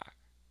message back.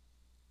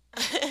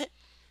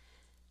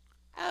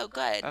 Oh,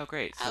 good. Oh,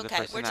 great. So the Okay,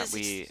 person we're that just.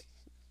 we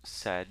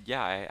said,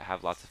 yeah, I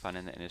have lots of fun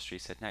in the industry,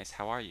 said, nice,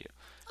 how are you?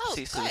 Oh,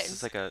 See, so this good.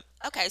 is like a.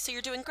 Okay, so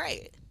you're doing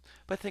great.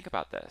 But think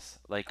about this.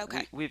 Like,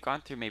 Okay. we've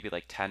gone through maybe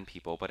like 10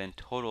 people, but in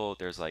total,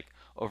 there's like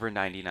over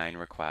 99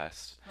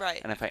 requests.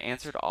 Right. And if I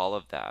answered all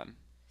of them,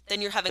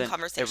 Then you're having then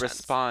conversations. it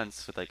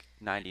responds with like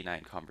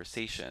 99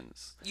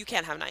 conversations. You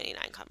can't have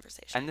 99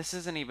 conversations. And this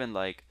isn't even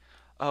like,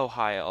 oh,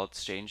 hi, I'll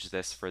exchange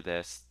this for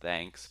this,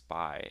 thanks,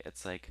 bye.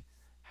 It's like,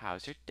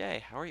 how's your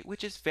day? How are you?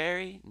 Which is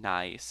very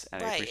nice,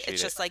 and I Right. appreciate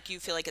It's it. just like you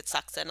feel like it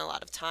sucks in a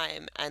lot of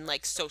time and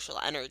like social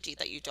energy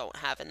that you don't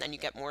have, and then you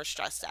get more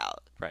stressed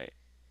out. Right.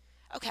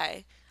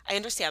 Okay. I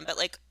understand, but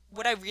like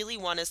what I really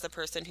want is the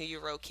person who you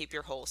wrote keep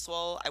your hole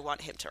swole. I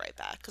want him to write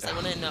back because I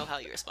want to know how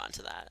you respond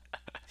to that.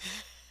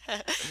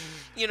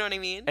 You know what I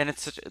mean? And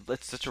it's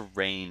such a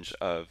range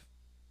of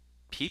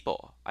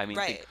people. I mean,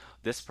 Right.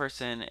 this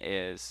person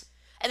is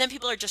And then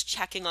people are just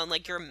checking on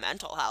like your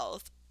mental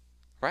health,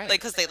 right.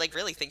 like because they like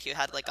really think you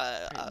had like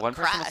Right. a One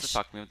person wants to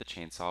crash. fuck me with a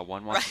chainsaw.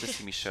 One wants to Right.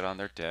 see me shit on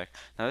their dick.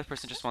 Another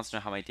person just wants to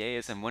know how my day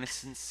is, and one is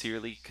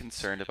sincerely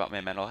concerned about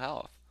my mental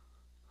health.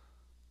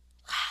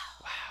 Wow.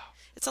 Wow.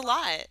 It's a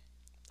lot.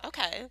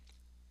 Okay.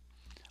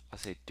 I'll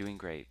say doing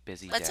great,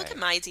 busy Let's day. look at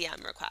my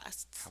DM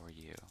requests. How are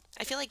you?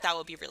 I feel like that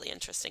would be really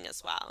interesting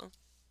as well.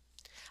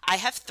 I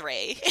have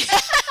 3.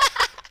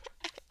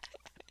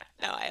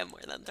 No, I have more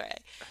than 3.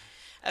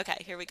 Okay,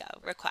 here we go.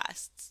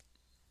 Requests.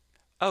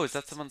 Oh, is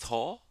that someone's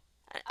hole?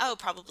 Oh,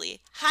 probably.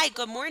 Hi,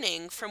 good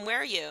morning. From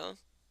where are you?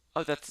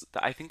 Oh,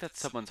 I think that's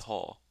someone's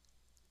hole.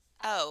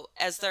 Oh,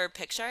 as their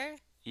picture?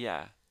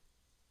 Yeah.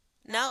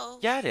 No.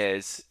 Yeah, it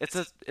is. That's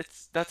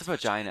a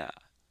vagina.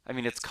 I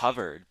mean, it's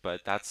covered,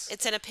 but that's.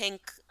 It's in a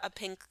pink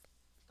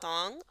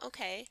thong.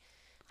 Okay.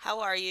 How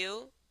are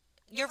you?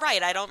 You're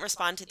right. I don't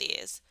respond to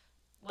these.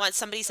 Once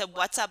somebody said,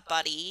 "What's up,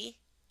 buddy?"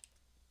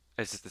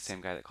 Is it the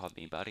same guy that called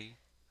me buddy?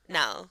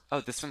 No. Oh,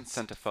 this one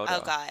sent a photo.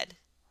 Oh God.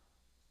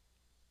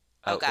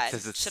 Oh, Oh God. it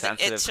says it's Should I-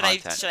 sensitive should I-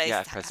 content. should I-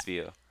 Yeah, press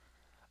view.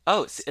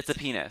 Oh, it's a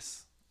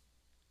penis.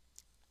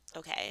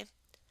 Okay.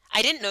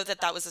 I didn't know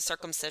that was a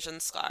circumcision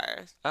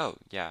scar. Oh,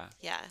 yeah.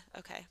 Yeah.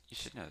 Okay. You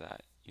should know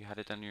that. You had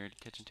it done on your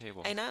kitchen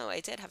table. I know.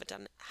 I did have it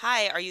done.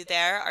 Hi. Are you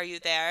there? Are you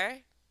there?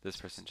 This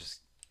person just.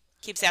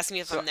 Keeps asking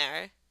me if So- I'm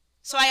there.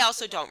 So I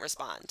also don't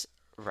respond.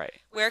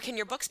 Right. Where can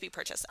your books be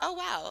purchased? Oh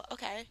wow.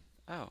 Okay.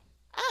 Oh.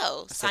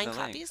 Oh, I said signed the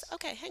copies? links.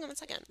 Okay, hang on one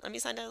second. Let me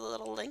send a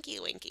little linky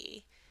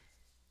winky.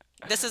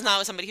 This is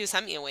not somebody who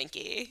sent me a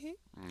winky.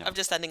 No. I'm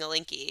just sending a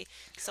linky.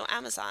 So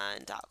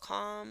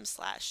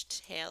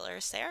Amazon.com/Taylor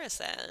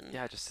Saracen.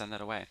 Yeah, just send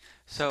that away.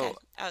 So Okay.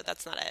 Oh,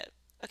 that's not it.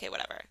 Okay,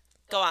 whatever.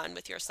 Go on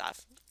with your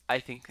stuff. I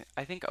think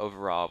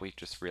overall we've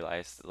just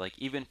realized, like,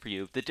 even for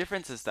you, the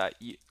difference is that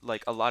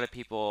like a lot of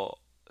people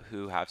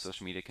who have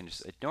social media can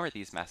just ignore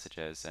these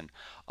messages, and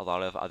a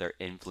lot of other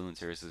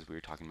influencers, as we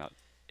were talking about,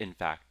 in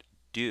fact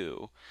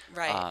do.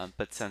 Right.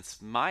 But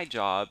since my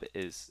job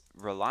is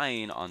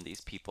relying on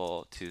these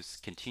people to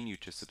continue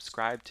to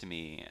subscribe to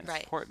me and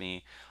Right. support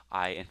me,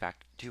 I in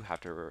fact do have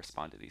to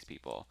respond to these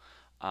people.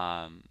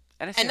 And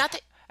I say And not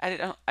that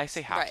I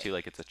say have Right. to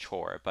like it's a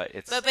chore, but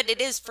it's but it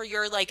is for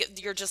your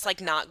like you're just like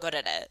not good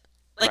at it.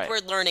 Like Right. we're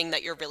learning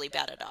that you're really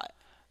bad at it.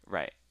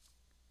 right.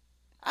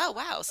 Oh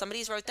wow,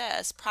 somebody's wrote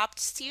this.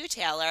 Props to you,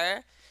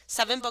 Taylor.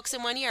 7 books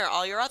in 1 year,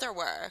 all your other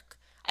work.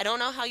 I don't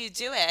know how you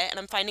do it, and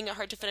I'm finding it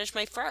hard to finish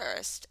my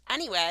first.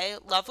 Anyway,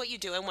 love what you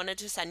do and wanted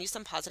to send you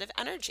some positive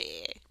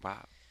energy.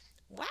 Wow.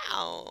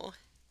 Wow.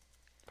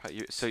 But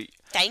so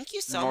Thank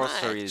you so moral much.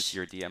 story is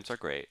your DMs are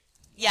great.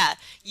 Yeah,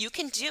 you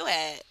can do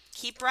it.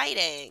 Keep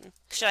writing.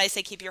 Should I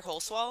say keep your hole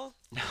swole?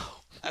 No.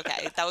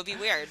 Okay, that would be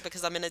weird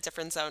because I'm in a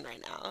different zone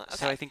right now.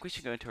 So Okay. I think we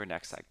should go into our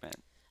next segment.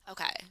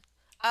 Okay.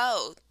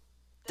 Oh,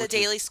 the which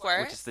Daily is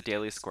Squirt? the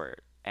Daily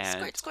Squirt. And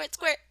Squirt, squirt,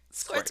 squirt.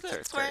 Squirt, squirt, squirt,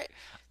 squirt, squirt. squirt.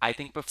 I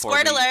think before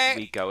Squirt alert.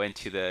 we go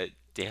into the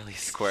Daily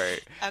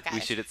Squirt, we Okay.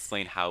 should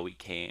explain how we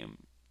came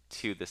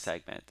to the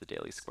segment, the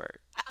Daily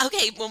Squirt.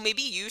 Okay, well,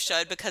 maybe you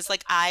should because,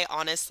 like, I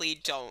honestly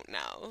don't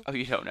know. Oh,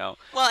 you don't know?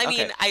 Well, I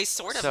Okay. mean, I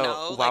sort of So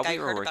know. while Like, I we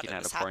were heard about working it at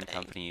a was porn happening.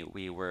 company,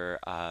 we were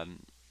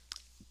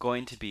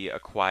going to be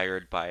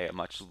acquired by a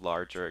much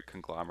larger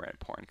conglomerate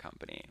porn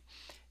company.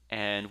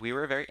 And we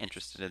were very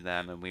interested in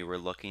them, and we were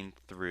looking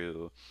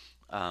through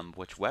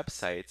which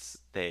websites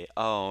they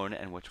own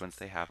and which ones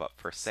they have up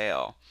for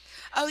sale.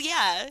 Oh,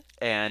 yeah.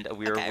 And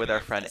we were Okay, I with our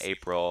remember friend this.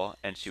 April,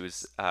 and she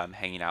was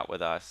hanging out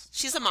with us.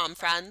 She's a mom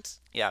friend.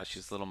 Yeah,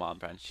 she's a little mom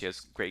friend. She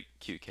has great,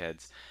 cute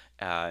kids.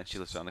 And she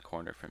lives around the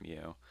corner from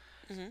you.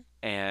 Hmm.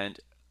 And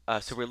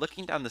so we're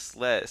looking down this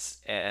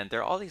list, and there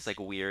are all these like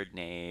weird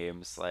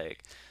names,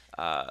 like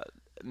uh,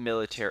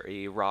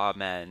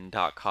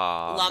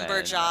 militaryrawmen.com and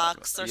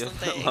Lumberjocks or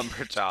something.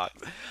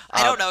 lumberjocks.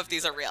 I Um, don't know if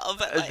these are real,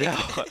 but no.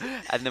 like.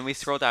 And then we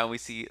scroll down, we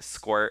see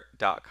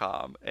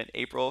squirt.com, and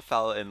April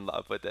fell in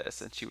love with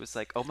this, and she was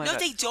like, "Oh my No,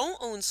 God." they don't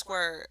own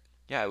Squirt.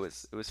 Yeah, it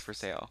was for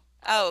sale.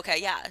 Oh, okay,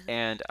 yeah.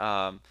 And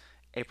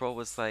April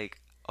was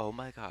like, "Oh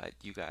my God,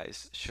 you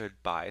guys should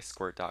buy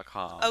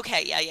squirt.com."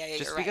 Okay, yeah, yeah, yeah,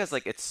 Just you're right. because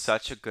like it's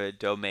such a good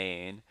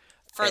domain.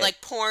 For It,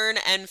 like porn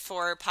and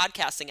for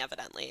podcasting,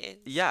 evidently.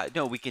 yeah,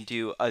 no, we can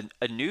do a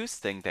news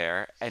thing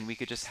there, and we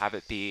could just have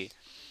it be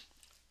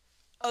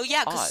Oh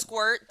yeah, because on.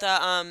 Squirt,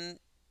 the.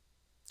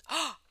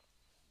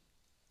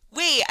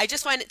 Wait, I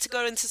just wanted to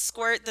go into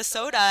Squirt the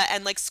soda,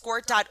 and like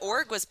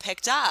squirt.org was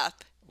picked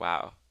up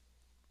Wow.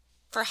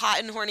 for hot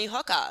and horny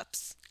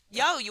hookups.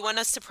 Yo, you want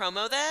us to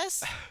promo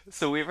this?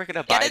 So we were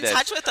gonna Get buy in this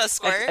touch with us,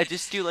 and Squirt.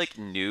 just do like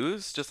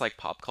news, just like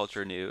pop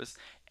culture news,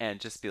 and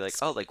just be like,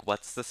 oh, like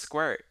what's the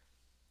squirt?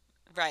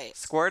 Right.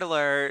 Squirt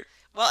alert!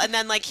 Well, and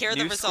then like here are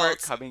the New squirt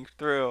results. coming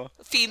through.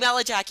 Female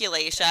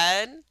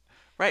ejaculation,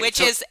 Right. which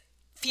So is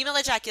female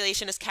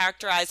ejaculation is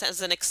characterized as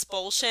an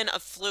expulsion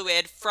of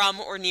fluid from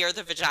or near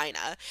the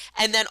vagina,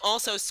 and then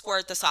also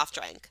Squirt the soft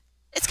drink.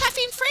 It's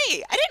caffeine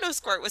free. I didn't know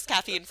Squirt was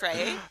caffeine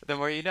free. the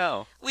more you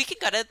know. We can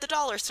get it at the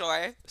dollar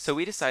store. So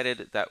we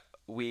decided that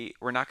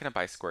we're not gonna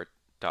buy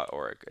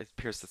squirt.org. It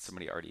appears that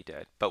somebody already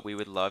did, but we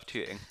would love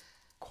to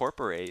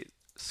incorporate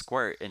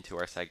squirt into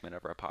our segment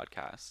of our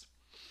podcast.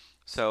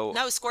 So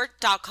No,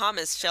 squirt.com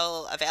is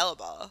still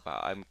available.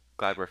 I'm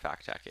glad we're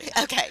fact checking.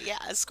 Okay, yeah,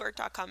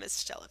 squirt.com is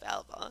still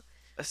available.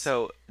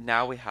 So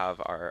now we have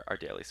our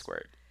daily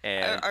squirt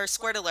and Our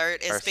squirt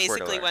alert our is squirt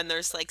basically alert. when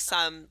there's like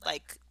some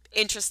like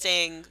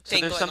interesting So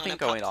thing there's going on something in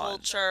going pop on.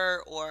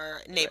 culture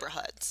or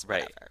neighborhoods,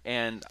 Right. whatever.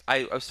 And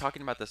I was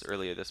talking about this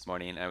earlier this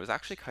morning, and I was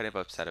actually kind of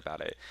upset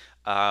about it.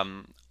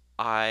 Um,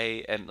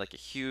 I am like a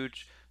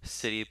huge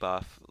city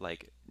buff,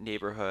 like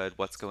neighborhood,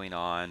 what's going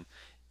on,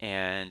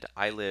 and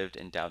I lived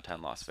in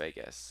downtown Las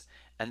Vegas.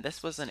 And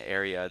this was an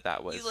area that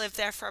You was lived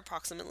there for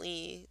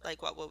approximately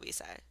like what would we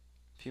say?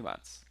 a few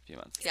months.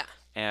 Yeah,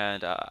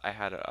 And I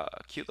had a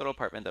cute little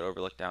apartment that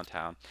overlooked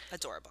downtown.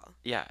 adorable.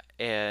 Yeah,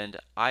 and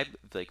I'm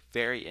like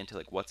very into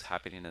like what's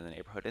happening in the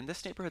neighborhood. And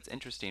this neighborhood's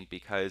interesting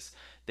because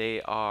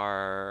they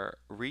are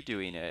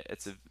redoing it.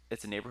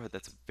 It's a neighborhood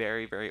that's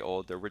very, very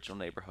old, the original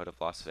neighborhood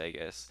of Las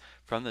Vegas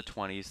from the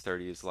 20s,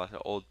 30s, a lot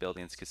of old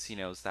buildings,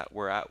 casinos that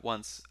were at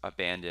once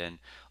abandoned.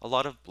 A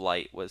lot of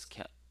blight was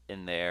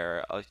in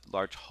there, a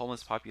large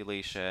homeless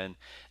population,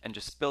 and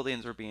just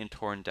buildings were being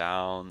torn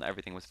down.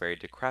 Everything was very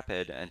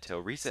decrepit until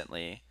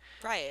recently,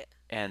 Right.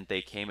 and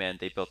they came in,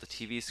 they built a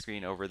TV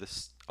screen over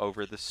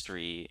the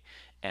street,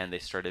 and they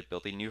started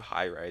building new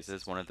high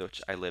rises, one of which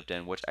I lived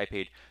in, which I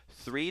paid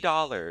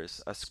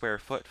 $3 a square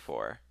foot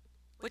for.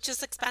 Which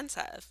is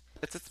expensive.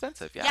 It's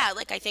expensive, yeah. Yeah,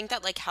 like I think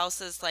that like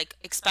houses like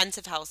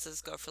expensive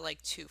houses go for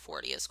like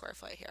 240 a square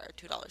foot here,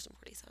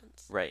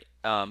 $2.40. Right.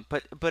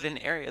 But an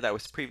area that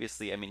was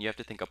previously, I mean, you have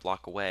to think a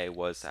block away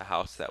was a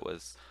house that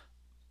was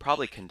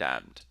probably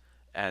condemned,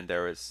 and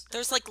there was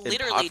There's like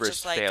literally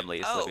impoverished just like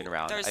families living oh,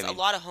 around. there's I a mean,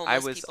 lot of I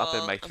homeless was up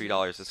in people. my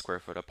 $3 a square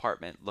foot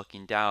apartment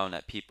looking down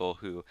at people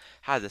who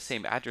had the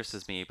same address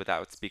as me, but that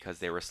was because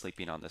they were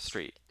sleeping on the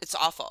street. It's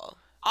awful.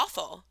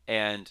 Awful.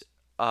 And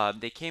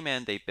they came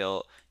in, they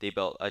built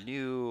a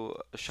new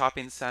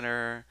shopping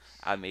center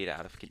made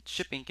out of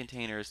shipping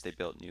containers. They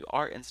built new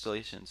art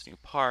installations, new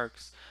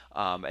parks,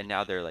 and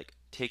now they're like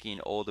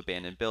taking old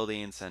abandoned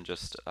buildings and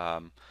just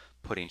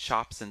putting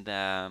shops in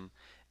them,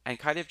 and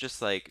kind of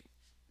just like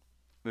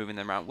moving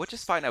them around, which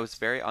is fine. I was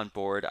very on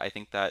board. I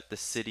think that the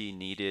city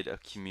needed a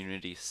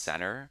community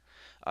center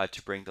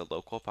to bring the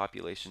local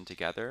population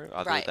together,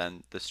 other Right.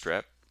 than the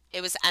strip.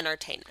 It was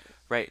entertainment.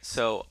 Right.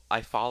 So I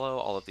follow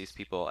all of these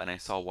people, and I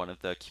saw one of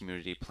the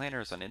community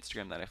planners on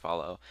Instagram that I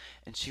follow,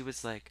 and she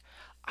was like,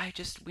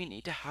 we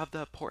need to have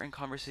the important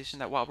conversation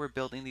that while we're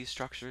building these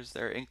structures,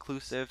 they're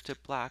inclusive to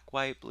black,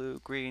 white, blue,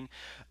 green,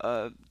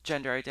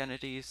 gender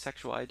identity,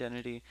 sexual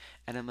identity.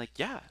 And I'm like,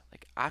 yeah,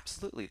 like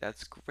absolutely,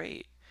 that's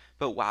great.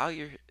 But while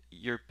you're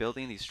you're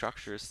building these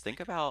structures, think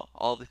about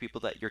all the people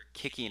that you're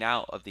kicking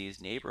out of these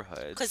Because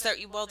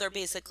neighborhoods. they're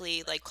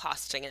basically like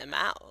costing them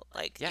out.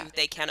 Like Yeah,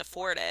 they can't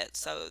afford it,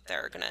 so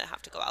they're gonna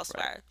have to go right.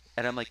 elsewhere.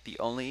 And I'm like, the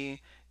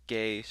only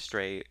gay,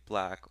 straight,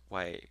 black,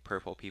 white,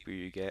 purple people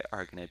you get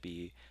are gonna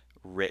be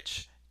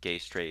rich, gay,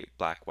 straight,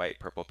 black, white,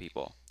 purple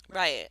people.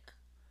 Right.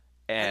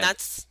 And And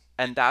that's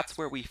and that's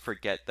where we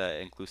forget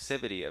the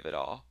inclusivity of it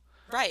all.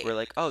 right. We're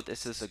like, oh,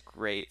 this is a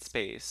great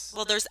space.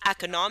 Well, there's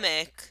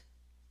economic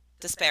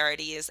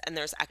disparities and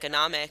there's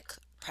economic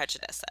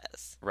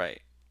prejudices.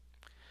 Right.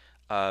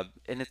 And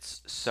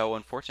it's so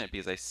unfortunate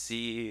because I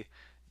see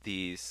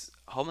these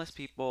homeless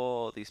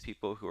people, these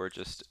people who are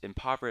just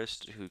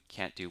impoverished, who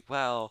can't do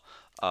well,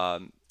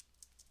 um,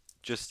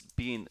 just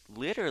being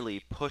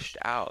literally pushed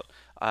out.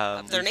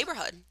 Of their These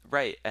neighborhood.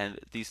 Right, and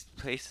these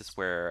places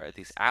where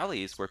these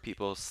alleys where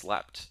people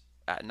slept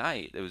at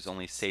night, it was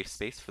only safe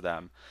space for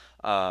them,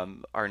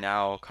 are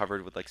now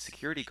covered with like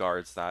security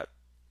guards that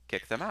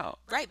kick them out.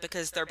 Right,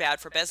 because they're bad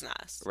for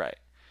business. Right,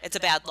 It's a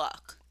bad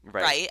look.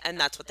 right, Right? And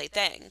that's what they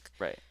think.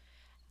 right.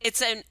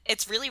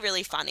 It's really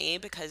really funny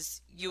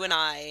because you and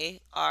I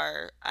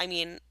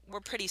mean,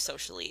 we're pretty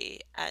socially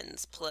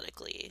and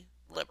politically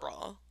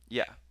liberal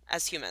Yeah,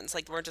 as humans.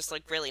 Like we're just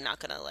like really not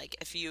gonna like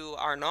if you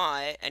are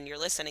not and you're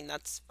listening,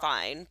 that's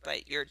fine,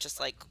 but you're just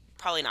like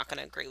probably not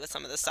gonna agree with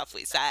some of the stuff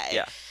we say.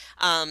 yeah.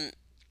 Um,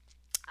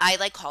 I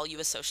like call you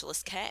a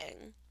socialist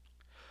king.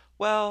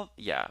 Well,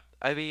 yeah.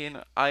 I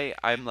mean,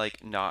 I'm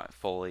like not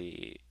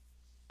fully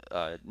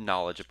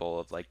knowledgeable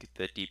of like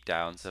the deep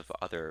downs of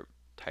other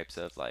types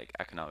of like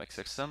economic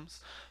systems,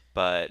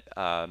 but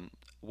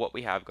what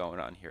we have going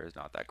on here is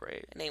not that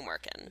great. It ain't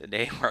working. It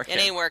ain't It working.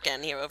 ain't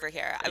working here over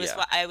here.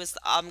 Yeah.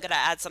 I'm gonna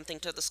add something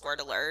to the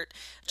squirt alert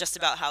just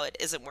about how it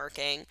isn't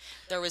working.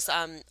 There was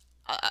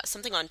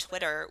something on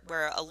Twitter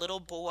where a little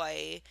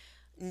boy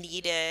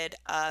needed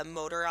a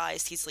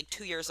motorized. He's like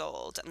 2 years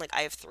old, and like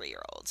I have 3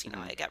 year olds. You know,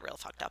 Hmm. I get real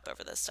fucked up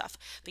over this stuff.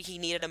 But he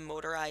needed a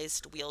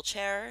motorized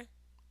wheelchair,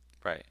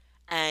 Right.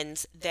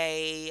 and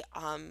the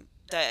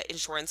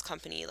insurance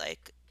company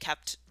like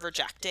kept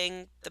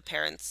rejecting the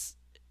parents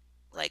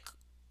like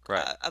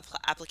Right.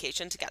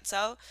 application to get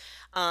so,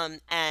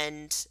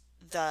 and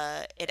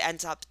the it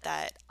ends up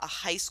that a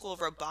high school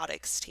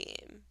robotics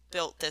team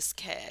built this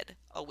kid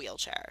a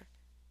wheelchair,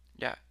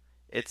 Yeah.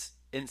 It's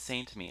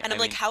insane to me. and I I'm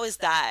like, mean, how is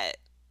that?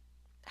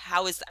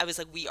 How is I was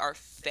like, we are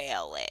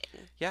failing.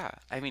 yeah.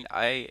 I mean,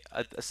 I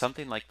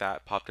something like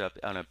that popped up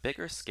on a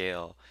bigger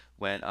scale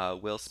when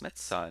Will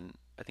Smith's son,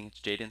 I think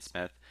it's Jaden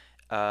Smith,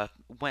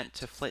 went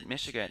to Flint,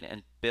 Michigan,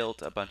 and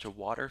built a bunch of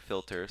water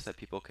filters that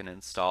people can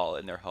install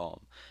in their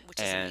home, Which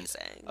is and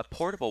amazing.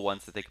 portable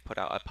ones that they could put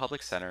out at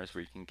public centers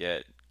where you can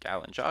get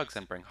gallon jugs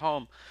and bring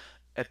home,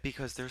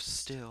 because there's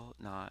still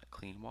not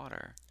clean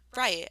water.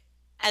 Right.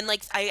 And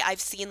like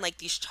I've seen like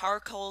these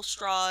charcoal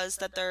straws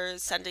that they're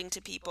sending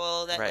to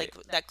people that Right.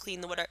 like that clean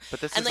the water. But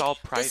this And is like all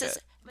this is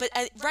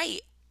private. but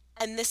right.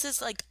 And this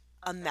is like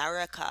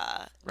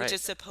America, which Right.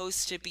 is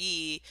supposed to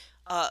be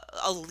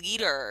a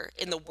leader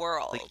in the Like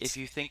world. if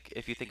you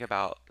think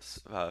about,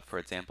 for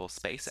example,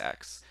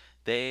 SpaceX,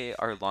 they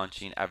are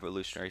launching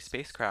evolutionary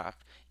spacecraft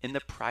in the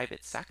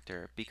private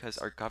sector because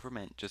our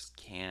government just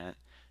can't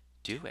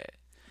do it.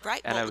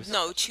 Right? And I Well, was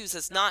no,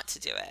 chooses not to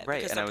do it right,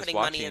 because and I they're was putting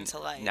money watching into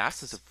like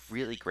NASA's a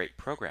really great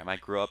program. I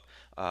grew up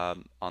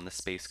on the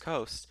Space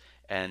Coast,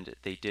 and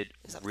they did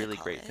is that what they really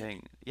call great it?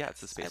 thing. Yeah,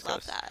 it's the I Space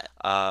love Coast. that.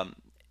 Um,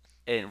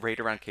 and right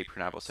around Cape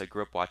Canaveral, so I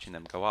grew up watching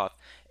them go off.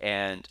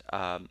 And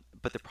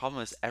but the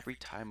problem is every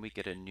time we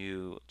get a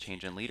new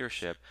change in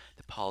leadership,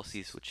 the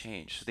policies would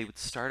change. So they would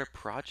start a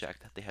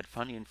project that they had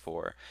funding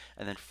for,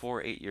 and then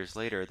 4 8 years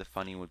later, the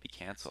funding would be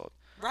canceled.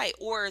 Right.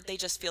 Or they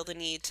just feel the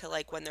need to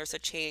like when there's a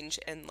change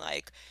in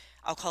like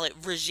I'll call it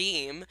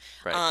regime,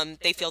 Right,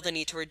 they feel the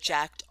need to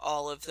reject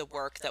all of the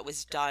work that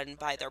was done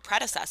by their right.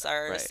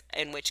 predecessors,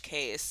 in which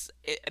case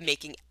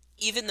making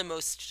even the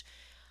most,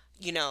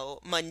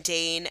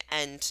 mundane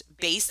and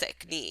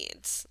basic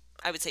needs,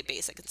 I would say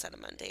basic instead of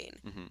mundane,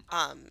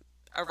 Hmm.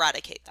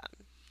 eradicate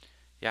them.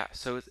 Yeah,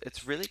 so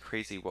it's really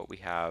crazy what we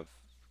have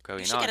You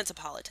going should get on. into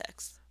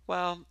politics.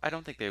 Well, I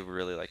don't think they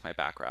really like my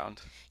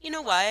background. You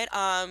know what?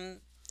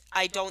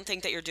 I don't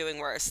think that you're doing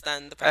worse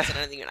than the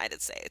president of the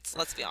United States.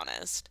 Let's be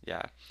honest.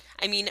 Yeah.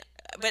 I mean,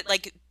 but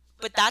like,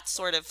 but that's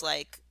sort of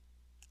like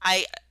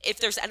I if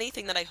there's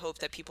anything that I hope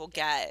that people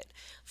get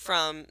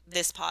from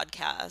this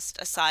podcast,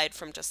 aside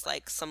from just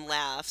like some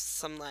laughs,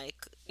 some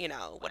like,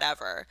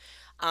 whatever,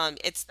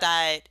 it's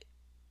that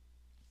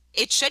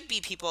it should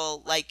be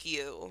people like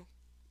you,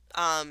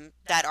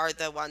 that are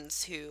the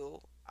ones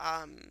who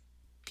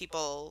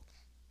people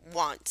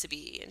want to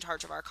be in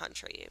charge of our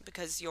country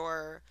because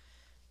you're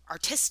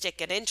artistic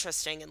and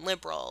interesting and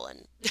liberal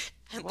and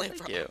and Well, thank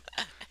liberal. you.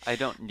 I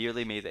don't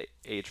nearly meet the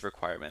age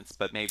requirements,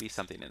 but maybe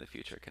something in the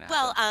future can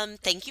Well, happen.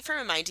 thank you for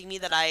reminding me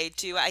that I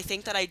do. I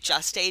think that I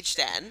just aged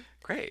in,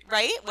 Great.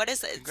 right? What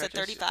is it? It's at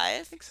Congratulations. I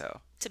 35 think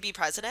so. to be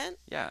president?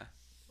 Yeah.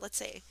 Let's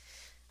see.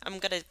 I'm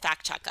going to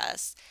fact check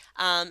us.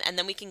 And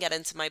then we can get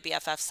into my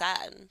BFF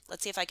set.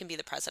 Let's see if I can be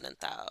the president,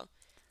 though.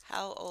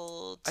 How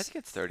old I think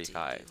it's do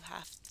 35. you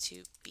have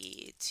to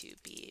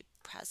be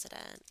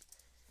president?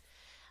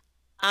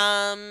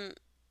 Um,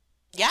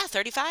 yeah,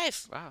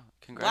 35. Wow, Wow,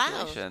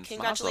 congratulations, Mazel.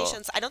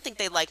 congratulations. I don't think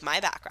they like my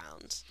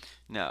background.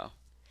 No,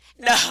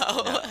 No.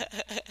 no.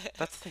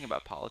 That's the thing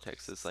about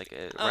politics is like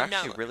we're Oh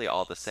actually no. really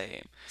all the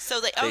same. So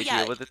like, oh They yeah,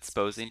 deal with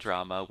exposing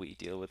drama. We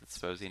deal with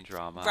exposing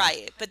drama.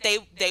 right. But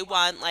they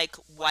want like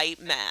white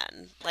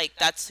men. Like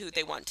that's who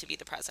they want to be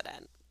the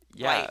president.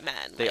 Yeah, White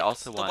men. they Like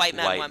also the want white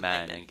men white want white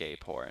men men. and gay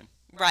porn.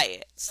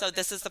 Right. So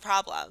this is the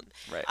problem.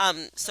 Right.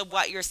 So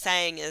what you're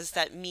saying is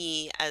that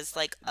me as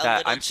like a That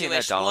little I'm saying that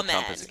Jewish Donald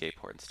woman. Trump is a gay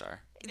porn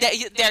star.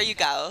 There you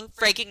go.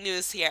 Breaking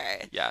news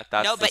here. Yeah,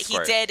 that's No, the but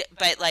squirt. he did.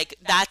 But like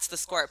that's the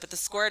squirt. But the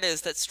squirt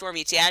is that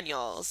Stormy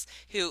Daniels,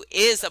 who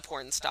is a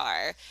porn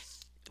star,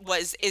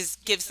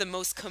 gives the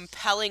most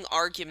compelling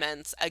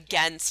arguments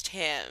against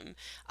him.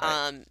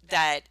 Right.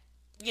 That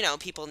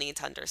people need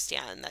to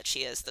understand that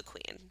she is the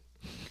queen.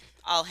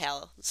 All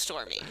hail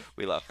Stormy.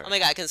 We love her. Oh my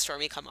God, can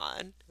Stormy come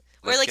on?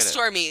 We're Let's like get it.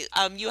 Stormy.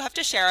 You have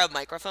to share a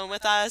microphone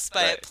with us,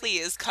 but Right.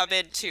 please come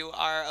into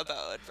our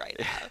abode right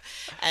now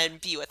and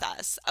be with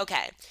us.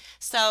 Okay,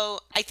 so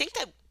I think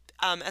that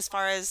as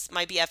far as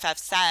my BFF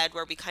said,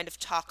 where we kind of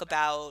talk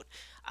about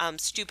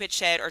stupid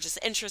shit or just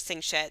interesting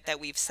shit that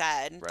we've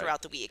said Right.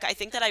 throughout the week, I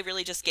think that I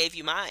really just gave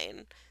you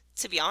mine,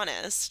 to be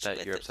honest. That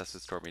with you're the- obsessed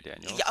with Stormy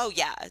Daniels. Yeah, oh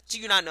yeah. Do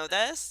you not know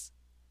this?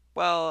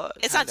 Well,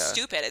 It's kinda. not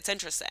stupid. It's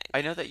interesting.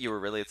 I know that you were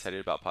really excited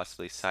about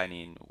possibly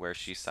signing where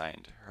she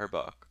signed her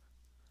book.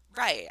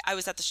 Right. I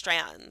was at the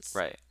Strands.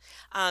 Right.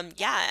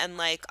 Yeah, and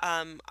like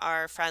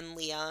our friend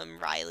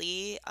Liam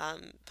Riley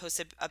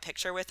posted a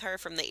picture with her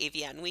from the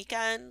AVN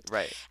weekend,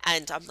 Right.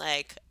 and I'm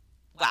like,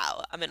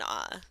 wow, I'm in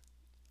awe.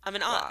 I'm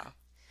in awe.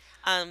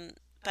 Wow.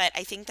 But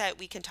I think that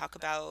we can talk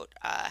about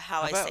how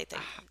How I about say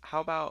things. how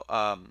about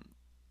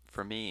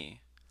for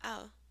me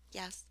Oh,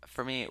 yes.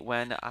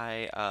 when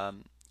I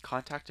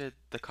contacted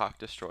the Cock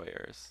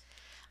Destroyers.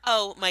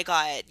 Oh my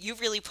God, you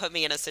really put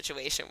me in a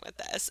situation with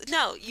this.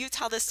 No, you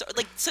tell this story.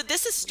 Like, so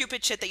this is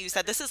stupid shit that you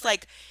said. This is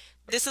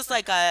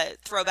like a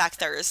throwback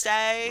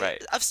Thursday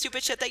Right. of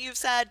stupid shit that you've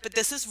said, but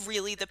this is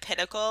really the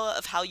pinnacle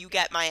of how you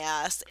get my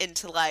ass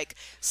into like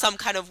some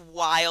kind of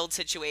wild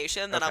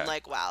situation that I'm Okay.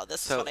 like, wow,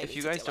 this is So what I if need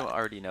you to guys deal don't with.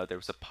 already know, there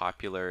was a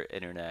popular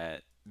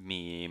internet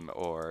meme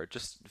or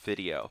just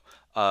video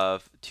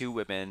of two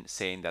women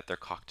saying that they're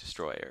cock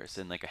destroyers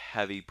in like a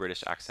heavy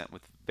British accent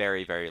with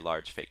very, very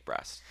large fake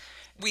breasts.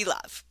 We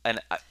love And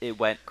it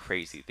went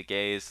crazy. The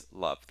gays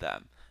loved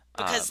them.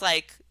 because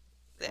like,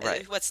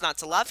 right. what's not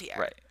to love here?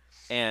 Right.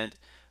 And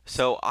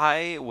so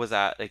I was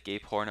at a gay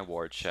porn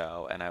award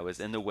show and I was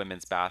in the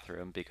women's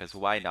bathroom because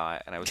why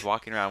not? And I was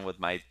walking around with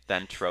my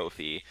then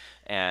trophy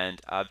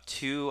and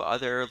two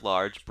other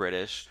large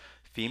British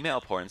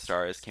female porn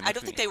stars came I up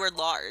don't to think me. they were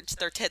large.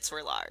 Their tits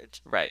were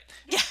large. Right.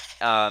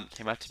 Yeah,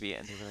 Came up to me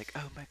and they were like,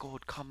 "Oh my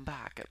God, come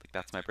back!" Like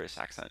that's my British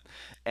accent,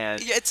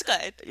 and it's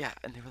good. yeah,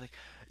 and they were like,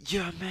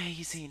 "You're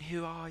amazing.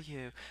 Who are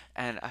you?"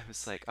 And I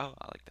was like, "Oh,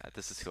 I like that.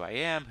 This is who I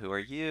am. Who are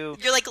you?"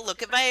 You're like,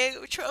 look at my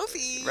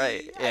trophy.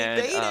 Right. I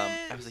And made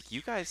it. I was like,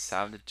 "You guys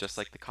sounded just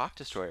like the Cock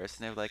Destroyers,"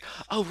 and they were like,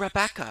 "Oh,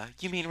 Rebecca.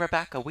 You mean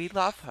Rebecca? We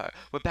love her.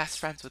 We're best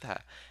friends with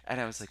her."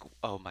 And I was like,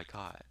 "Oh my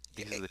God,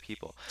 these are the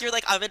people." You're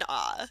like, I'm in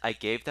awe. I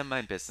gave them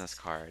my business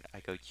card. I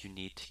go, "You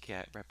need to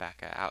get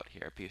Rebecca out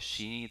here because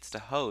she needs to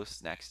host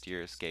next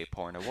year's gay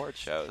porn award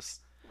shows."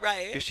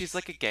 Right. Because she's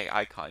like a gay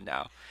icon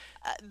now.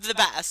 The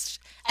best.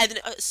 And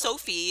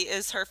Sophie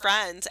is her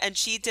friend, and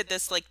she did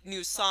this like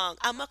new song.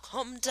 I'm a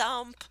cum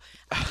dump.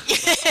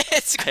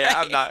 It's I great.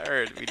 have not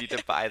heard. We need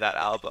to buy that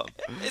album.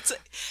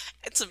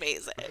 It's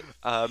amazing.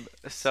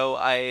 So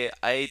I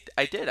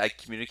did. I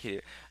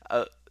communicated.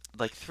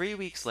 Like 3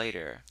 weeks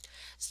later,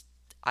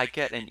 I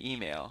get an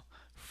email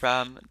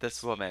from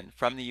this woman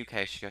from the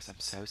UK. She goes, "I'm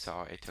so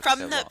sorry it took so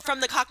long." From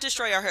the cock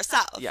destroyer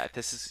herself. Yeah,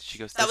 this is. She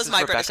goes, That "This was is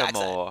my British Rebecca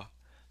accent. Moore,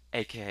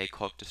 aka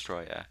Cock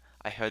Destroyer.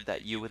 I heard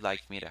that you would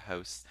like me to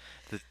host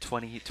the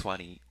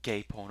 2020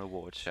 Gay Porn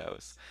Award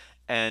shows."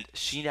 And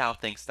she now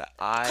thinks that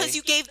Because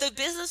you gave the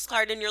business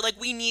card, and you're like,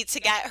 we need to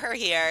get her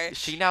here.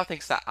 She now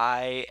thinks that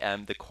I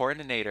am the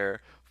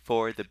coordinator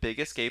for the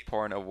biggest gay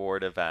porn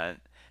award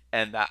event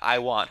and that I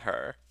want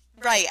her.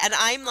 Right. And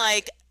I'm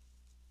like,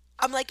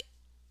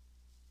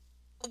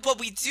 well,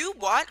 we do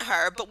want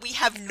her, but we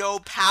have no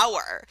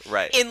power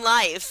Right. in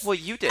life. Well,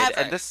 you did, ever.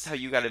 and this is how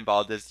you got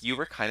involved. Is you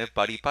were kind of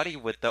buddy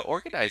with the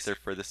organizer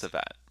for this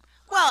event.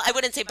 Well, I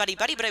wouldn't say buddy,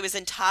 but I was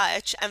in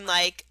touch, and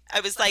like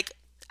I was like,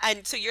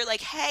 and so you're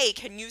like, hey,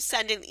 can you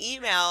send an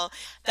email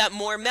that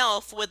More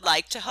MILF would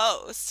like to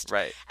host?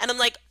 Right. And I'm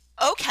like,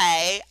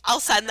 okay, I'll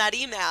send that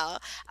email.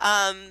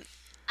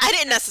 I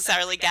didn't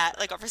necessarily get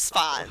like a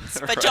response,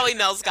 but Right. Joey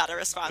Mills got a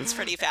response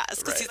pretty fast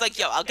because Right. he's like,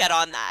 yo, I'll get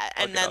on that.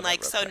 I'll And get then on that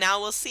like, real so quick. now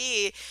we'll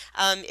see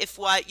if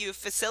what you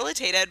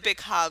facilitated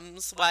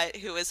becomes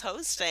who is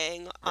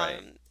hosting Right.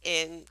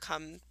 in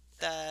come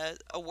the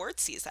award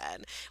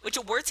season, which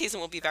award season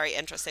will be very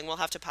interesting. We'll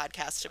have to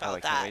podcast about Oh, I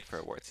that. can't wait for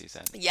award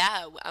season.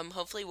 Yeah,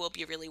 hopefully we'll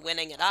be really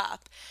winning it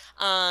up.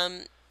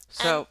 Um,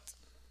 So,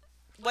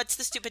 What's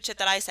the stupid shit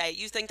that I say?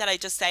 You think that I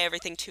just say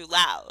everything too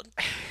loud.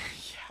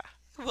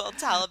 Yeah. We'll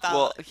tell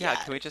Well, about, yeah,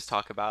 yeah, can we just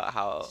talk about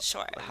how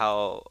sure.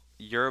 how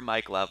your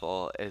mic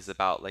level is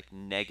about like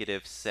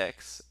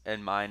 -6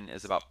 and mine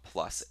is about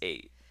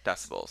 +8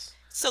 decibels?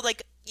 So,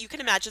 like, you can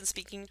imagine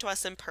speaking to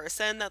us in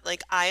person that,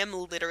 like, I am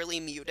literally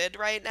muted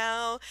right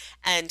now,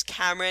 and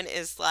Cameron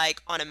is,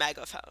 like, on a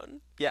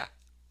megaphone. Yeah,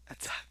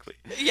 exactly.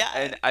 Yeah.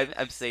 And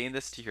I'm saying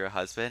this to your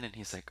husband, and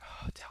he's like,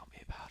 "Oh, tell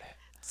me about it.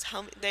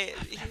 Tell me,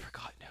 I've never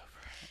gotten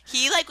over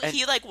it." And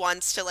he, like,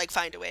 wants to, like,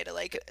 find a way to,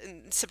 like,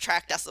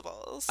 subtract I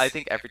decibels.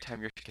 think every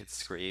time your kids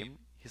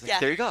scream, he's like, Yeah.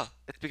 "There you go.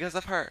 It's because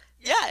of her.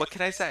 Yeah. What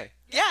can I say?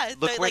 Yeah.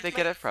 Look where Like, they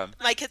get it from."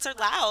 my kids are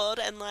loud,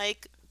 and,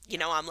 like,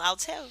 I'm loud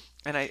too.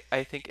 And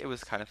I think it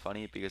was kind of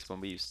funny because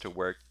when we used to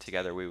work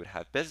together, we would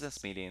have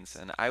business meetings,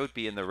 and I would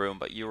be in the room,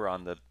 but you were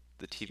on the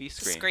TV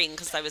screen. Screen,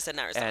 because I was in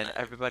And Arizona.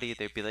 everybody,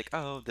 they'd be like,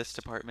 "Oh, this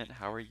department,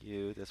 how are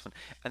you? This one."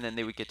 And then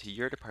they would get to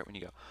your department,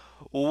 and you go,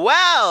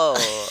 "Well,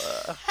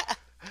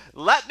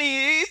 let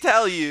me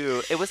tell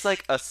you." It was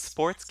like a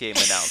sports game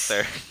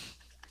announcer.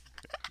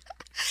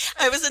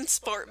 I was in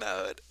sport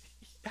mode.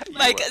 Yeah, you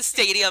Like were.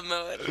 stadium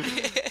mode.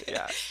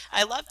 Yeah.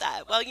 I love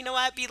that. Well, you know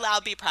what? Be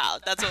loud, be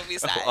proud. That's what we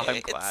say. Well, I'm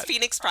It's glad.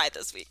 Phoenix Pride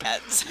this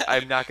weekend. So.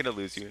 I'm not gonna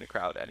lose you in a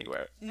crowd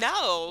anywhere.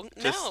 No,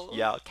 Just no.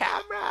 yell,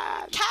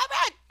 "Cameron!"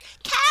 Cameron!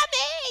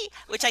 Cammy!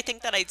 Which I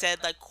think that I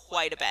did like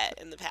quite a bit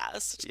in the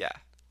past. Yeah.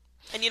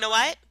 And you know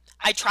what?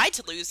 I tried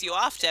to lose you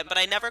often, but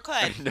I never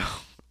could. No.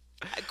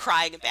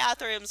 Crying in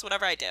bathrooms,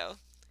 whatever I do.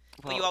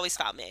 But you Well, always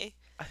found me.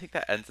 I think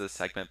that ends this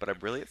segment, but I'm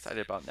really excited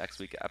about next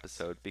week's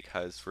episode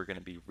because we're going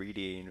to be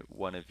reading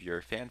one of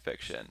your fan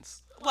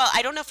fictions. Well,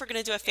 I don't know if we're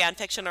gonna do a fan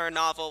fiction or a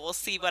novel. We'll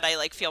see what I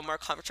like feel more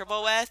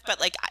comfortable with. But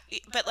like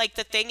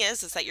the thing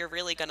is that you're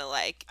really gonna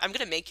like. I'm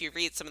gonna make you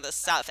read some of this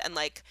stuff, and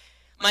like,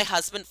 my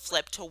husband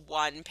flipped to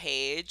one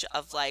page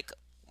of like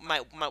my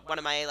one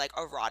of my like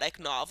erotic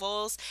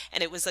novels,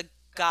 and it was a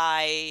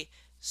guy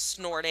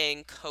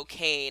snorting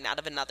cocaine out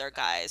of another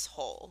guy's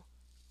hole.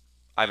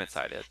 I'm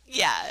excited.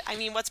 Yeah, I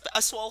mean, what's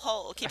a swole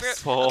hole? A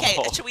swole Okay.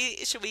 hole.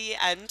 Should we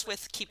end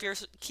with keep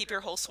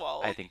your hole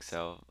swole? I think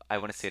so. I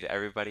want to say to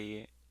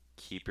everybody,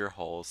 keep your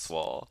holes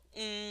swole.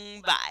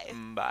 Bye.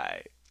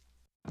 Bye.